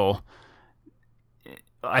using Soul.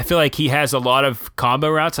 I feel like he has a lot of combo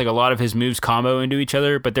routes, like a lot of his moves combo into each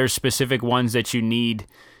other, but there's specific ones that you need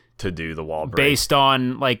to do the wall break. Based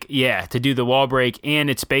on, like, to do the wall break,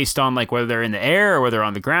 and it's based on, like, whether they're in the air or whether they're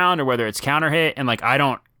on the ground or whether it's counter hit, and, like, I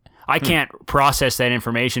can't process that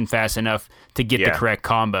information fast enough to get the correct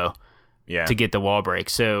combo to get the wall break.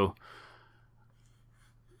 So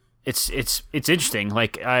it's interesting.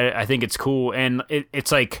 Like, I think it's cool, and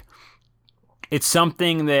it's like it's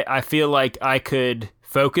something that I feel like I could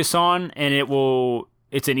focus on, and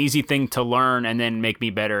it's an easy thing to learn and then make me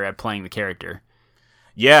better at playing the character.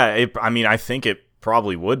 Yeah, I think it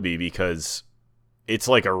probably would be, because it's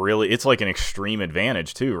like an extreme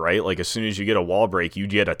advantage too, right? Like, as soon as you get a wall break, you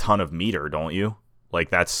get a ton of meter, don't you? Like,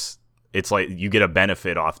 it's like you get a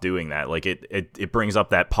benefit off doing that. Like, it brings up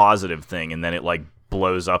that positive thing, and then it, like,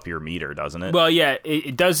 blows up your meter, doesn't it? Well, yeah,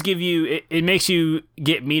 it does give you, it makes you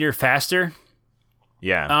get meter faster.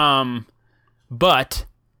 Yeah. But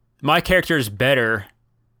my character is better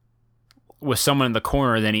with someone in the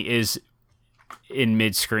corner than he is in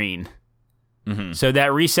mid-screen. Mm-hmm. So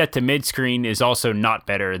that reset to mid-screen is also not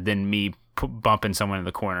better than me bumping someone in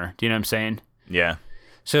the corner. Do you know what I'm saying? Yeah.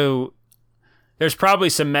 So there's probably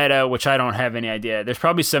some meta, which I don't have any idea. There's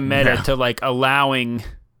probably some meta to, like, allowing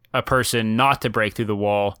a person not to break through the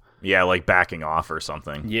wall. Yeah, like backing off or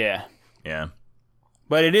something. Yeah. Yeah.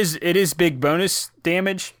 But it is big bonus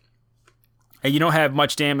damage. And you don't have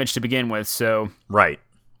much damage to begin with, so... Right.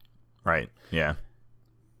 Yeah.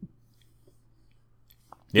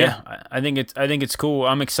 Yeah, I think it's cool.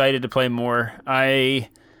 I'm excited to play more.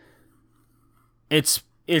 It's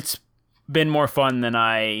been more fun than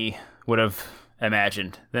I would have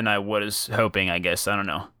imagined, than I was hoping, I guess. I don't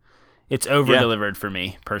know. It's over-delivered for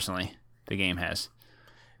me, personally. The game has.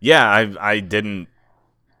 Yeah, I didn't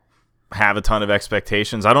have a ton of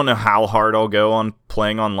expectations. I don't know how hard I'll go on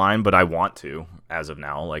playing online, but I want to, as of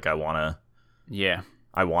now. Like, I want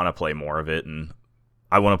to play more of it, and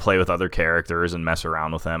I want to play with other characters and mess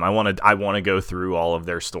around with them. I want to go through all of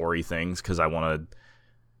their story things because I want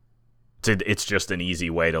to. It's just an easy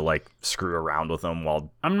way to like screw around with them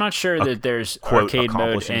while. I'm not sure that there's arcade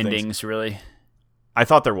mode endings really. I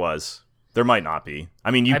thought there was. There might not be.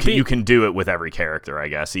 I mean, you can do it with every character, I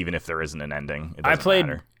guess, even if there isn't an ending. It doesn't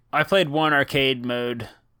matter. I played one arcade mode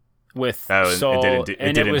with It Saul,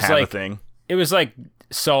 didn't have like, a thing. It was like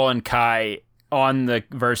Saul and Kai on the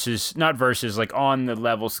like on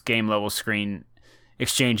the game level screen,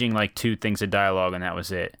 exchanging like two things of dialogue, and that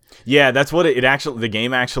was it. Yeah, that's what the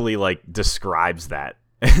game actually like describes that.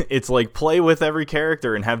 It's like play with every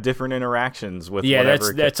character and have different interactions with. Yeah,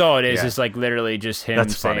 whatever that's all it is. Yeah. It's like literally just him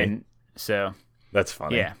saying. Funny. So that's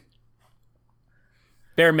funny. Yeah,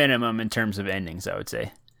 bare minimum in terms of endings, I would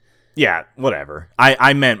say. Yeah, whatever.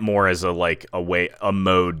 I meant more as a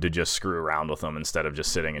mode to just screw around with them instead of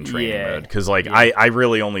just sitting in training mode. Because I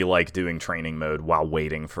really only like doing training mode while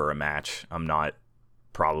waiting for a match. I'm not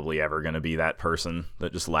probably ever going to be that person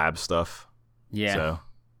that just labs stuff. Yeah. So,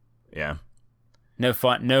 yeah. No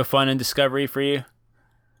fun in Discovery for you?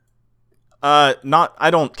 I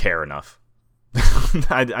don't care enough.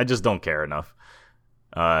 I just don't care enough.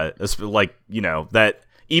 That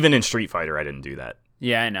even in Street Fighter I didn't do that.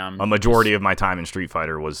 Yeah, I know. A majority of my time in Street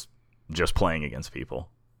Fighter was just playing against people.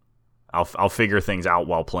 I'll figure things out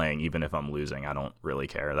while playing, even if I'm losing. I don't really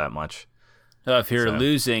care that much. So if you're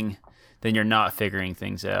losing, then you're not figuring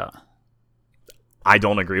things out. I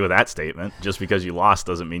don't agree with that statement. Just because you lost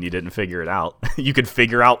doesn't mean you didn't figure it out. You could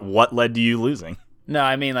figure out what led to you losing. No,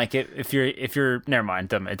 I mean like if you're never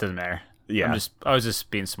mind. It doesn't matter. Yeah, I was just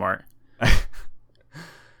being smart.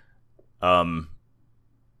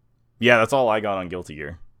 Yeah, that's all I got on Guilty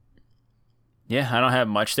Gear. Yeah, I don't have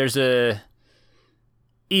much. There's Evo's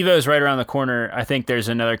right around the corner. I think there's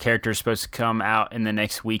another character supposed to come out in the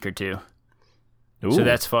next week or two. Ooh. So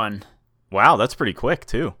that's fun. Wow, that's pretty quick,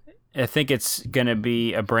 too. I think it's going to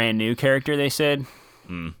be a brand new character, they said.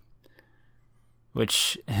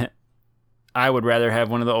 Which I would rather have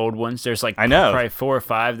one of the old ones. There's probably 4 or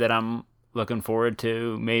 5 that I'm looking forward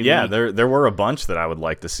to, maybe. Yeah, there were a bunch that I would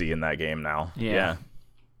like to see in that game now. Yeah.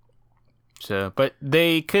 So, but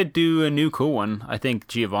they could do a new cool one. I think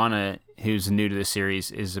Giovanna, who's new to the series,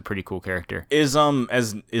 is a pretty cool character. Is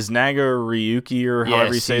Nagaryuki or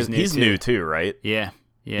however you say it? He's new too, right? Yeah.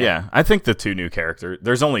 I think the 2 new characters.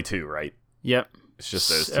 There's only 2, right? Yep. It's just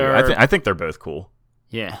those 2. I think they're both cool.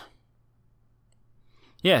 Yeah.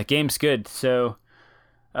 Yeah, game's good. So,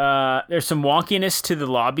 there's some wonkiness to the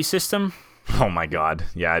lobby system. Oh my god.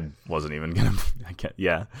 Yeah, I wasn't even gonna.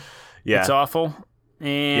 Yeah. It's awful.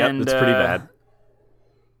 And yep, it's pretty bad.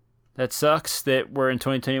 That sucks that we're in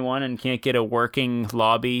 2021 and can't get a working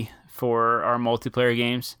lobby for our multiplayer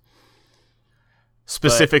games.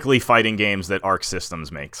 Specifically fighting games that Arc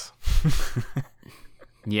Systems makes.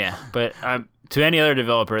 Yeah, but to any other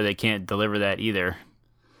developer, they can't deliver that either.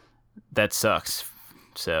 That sucks.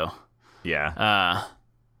 So, yeah.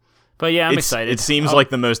 But yeah, I'm excited. It seems like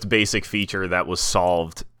the most basic feature that was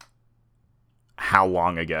solved how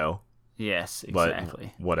long ago? Yes,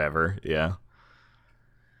 exactly. But whatever, yeah.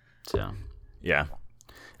 So, yeah.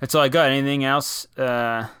 That's all I got. Anything else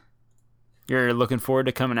you're looking forward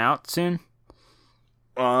to coming out soon?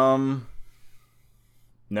 Nope.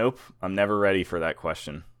 I'm never ready for that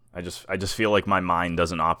question. I just feel like my mind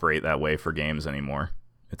doesn't operate that way for games anymore,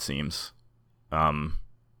 it seems.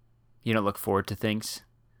 You don't look forward to things?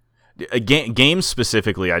 Games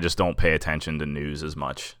specifically, I just don't pay attention to news as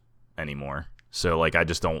much anymore. So like I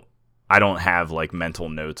don't have like mental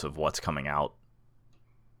notes of what's coming out.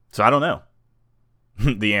 So I don't know.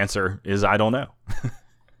 The answer is I don't know.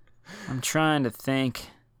 I'm trying to think.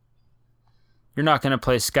 You're not going to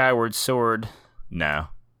play Skyward Sword. No.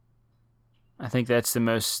 I think that's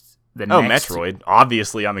next. Metroid.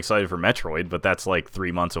 Obviously, I'm excited for Metroid, but that's like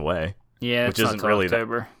 3 months away. Yeah, which isn't really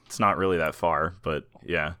October. It's not really that far, but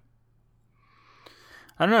yeah.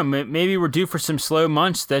 I don't know. Maybe we're due for some slow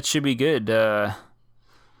months. That should be good. A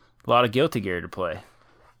lot of Guilty Gear to play.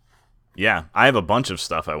 Yeah, I have a bunch of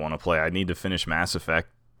stuff I want to play. I need to finish Mass Effect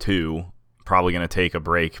 2. Probably going to take a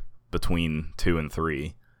break between 2 and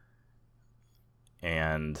 3.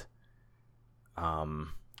 And,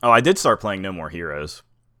 I did start playing No More Heroes.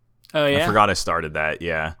 Oh, yeah? I forgot I started that,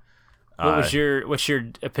 yeah. What's your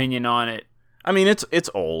opinion on it? I mean, it's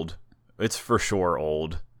old. It's for sure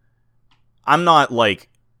old. I'm not like...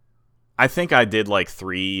 I think I did like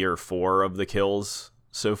 3 or 4 of the kills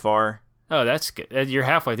so far. Oh, that's good. You're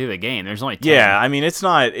halfway through the game. There's only 10. Yeah, I mean, it's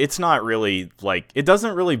not really, like, it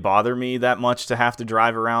doesn't really bother me that much to have to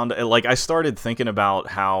drive around. Like, I started thinking about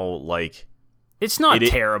how, like, It's not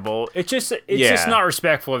terrible. It's just not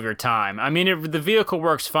respectful of your time. I mean, the vehicle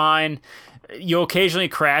works fine. You'll occasionally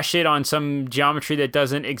crash it on some geometry that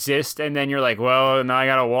doesn't exist, and then you're like, well, now I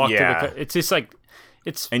gotta walk to the... It's just like...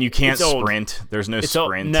 And you can't sprint. There's no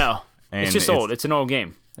sprint. No. And it's just old. It's an old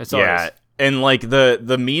game. That's all it is. And like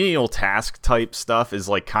the menial task type stuff is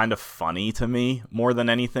like kind of funny to me more than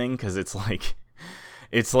anything, because it's like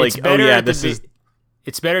It's better at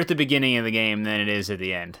the beginning of the game than it is at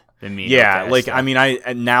the end. I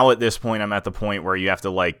mean, now at this point, I'm at the point where you have to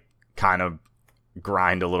like kind of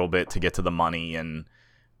grind a little bit to get to the money, and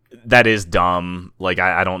that is dumb. Like,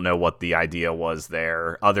 I don't know what the idea was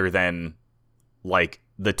there, other than like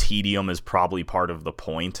the tedium is probably part of the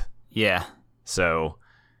point. Yeah. So,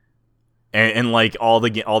 and like all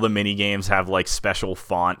the mini games have like special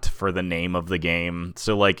font for the name of the game,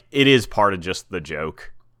 so like it is part of just the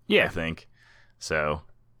joke. Yeah, I think so.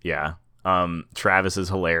 Yeah. Travis is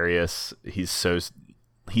hilarious. He's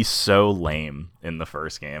so lame in the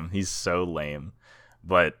first game. He's so lame,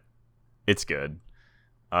 but it's good.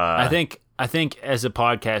 I think as a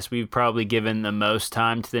podcast, we've probably given the most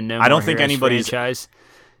time to the No More Heroes franchise. I don't think anybody's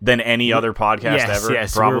than any other podcast ever.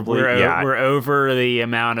 Yes, probably. We're over the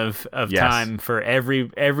amount of time for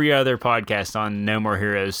every other podcast on No More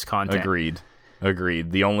Heroes content.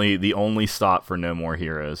 Agreed. The only stop for No More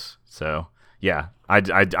Heroes. So yeah,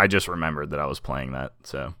 I just remembered that I was playing that.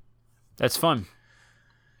 So that's fun.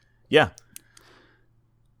 Yeah.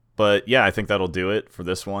 But yeah, I think that'll do it for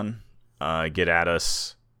this one. Get at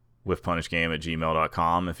us,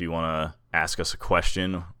 whiffpunishgame@gmail.com, if you want to ask us a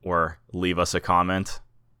question or leave us a comment.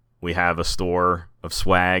 We have a store of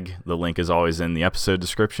swag. The link is always in the episode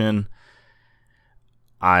description.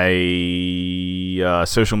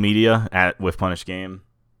 Social media at whiffpunishgame.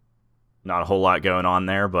 Not a whole lot going on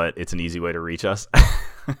there, but it's an easy way to reach us.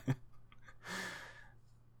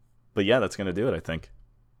 But yeah, that's going to do it, I think.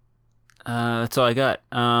 That's all I got.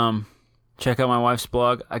 Check out my wife's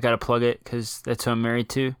blog. I got to plug it because that's who I'm married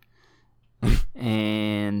to.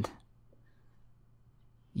 And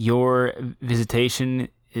your visitation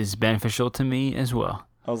is beneficial to me as well.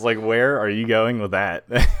 I was like, where are you going with that?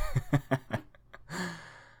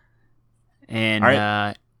 And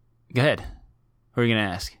right. Go ahead. What are you going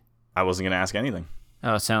to ask? I wasn't going to ask anything.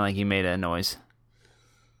 Oh, it sounded like you made a noise.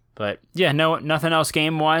 But yeah, no, nothing else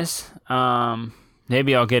game-wise.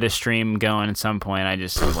 Maybe I'll get a stream going at some point. I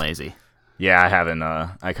just am lazy. Yeah, I haven't.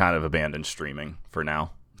 I kind of abandoned streaming for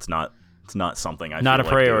now. It's not something I. Not a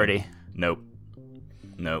priority. Nope.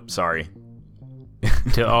 Sorry.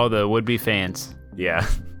 To all the would-be fans. Yeah.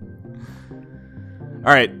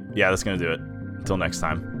 All right. Yeah, that's gonna do it. Until next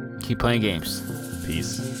time. Keep playing games.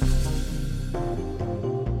 Peace.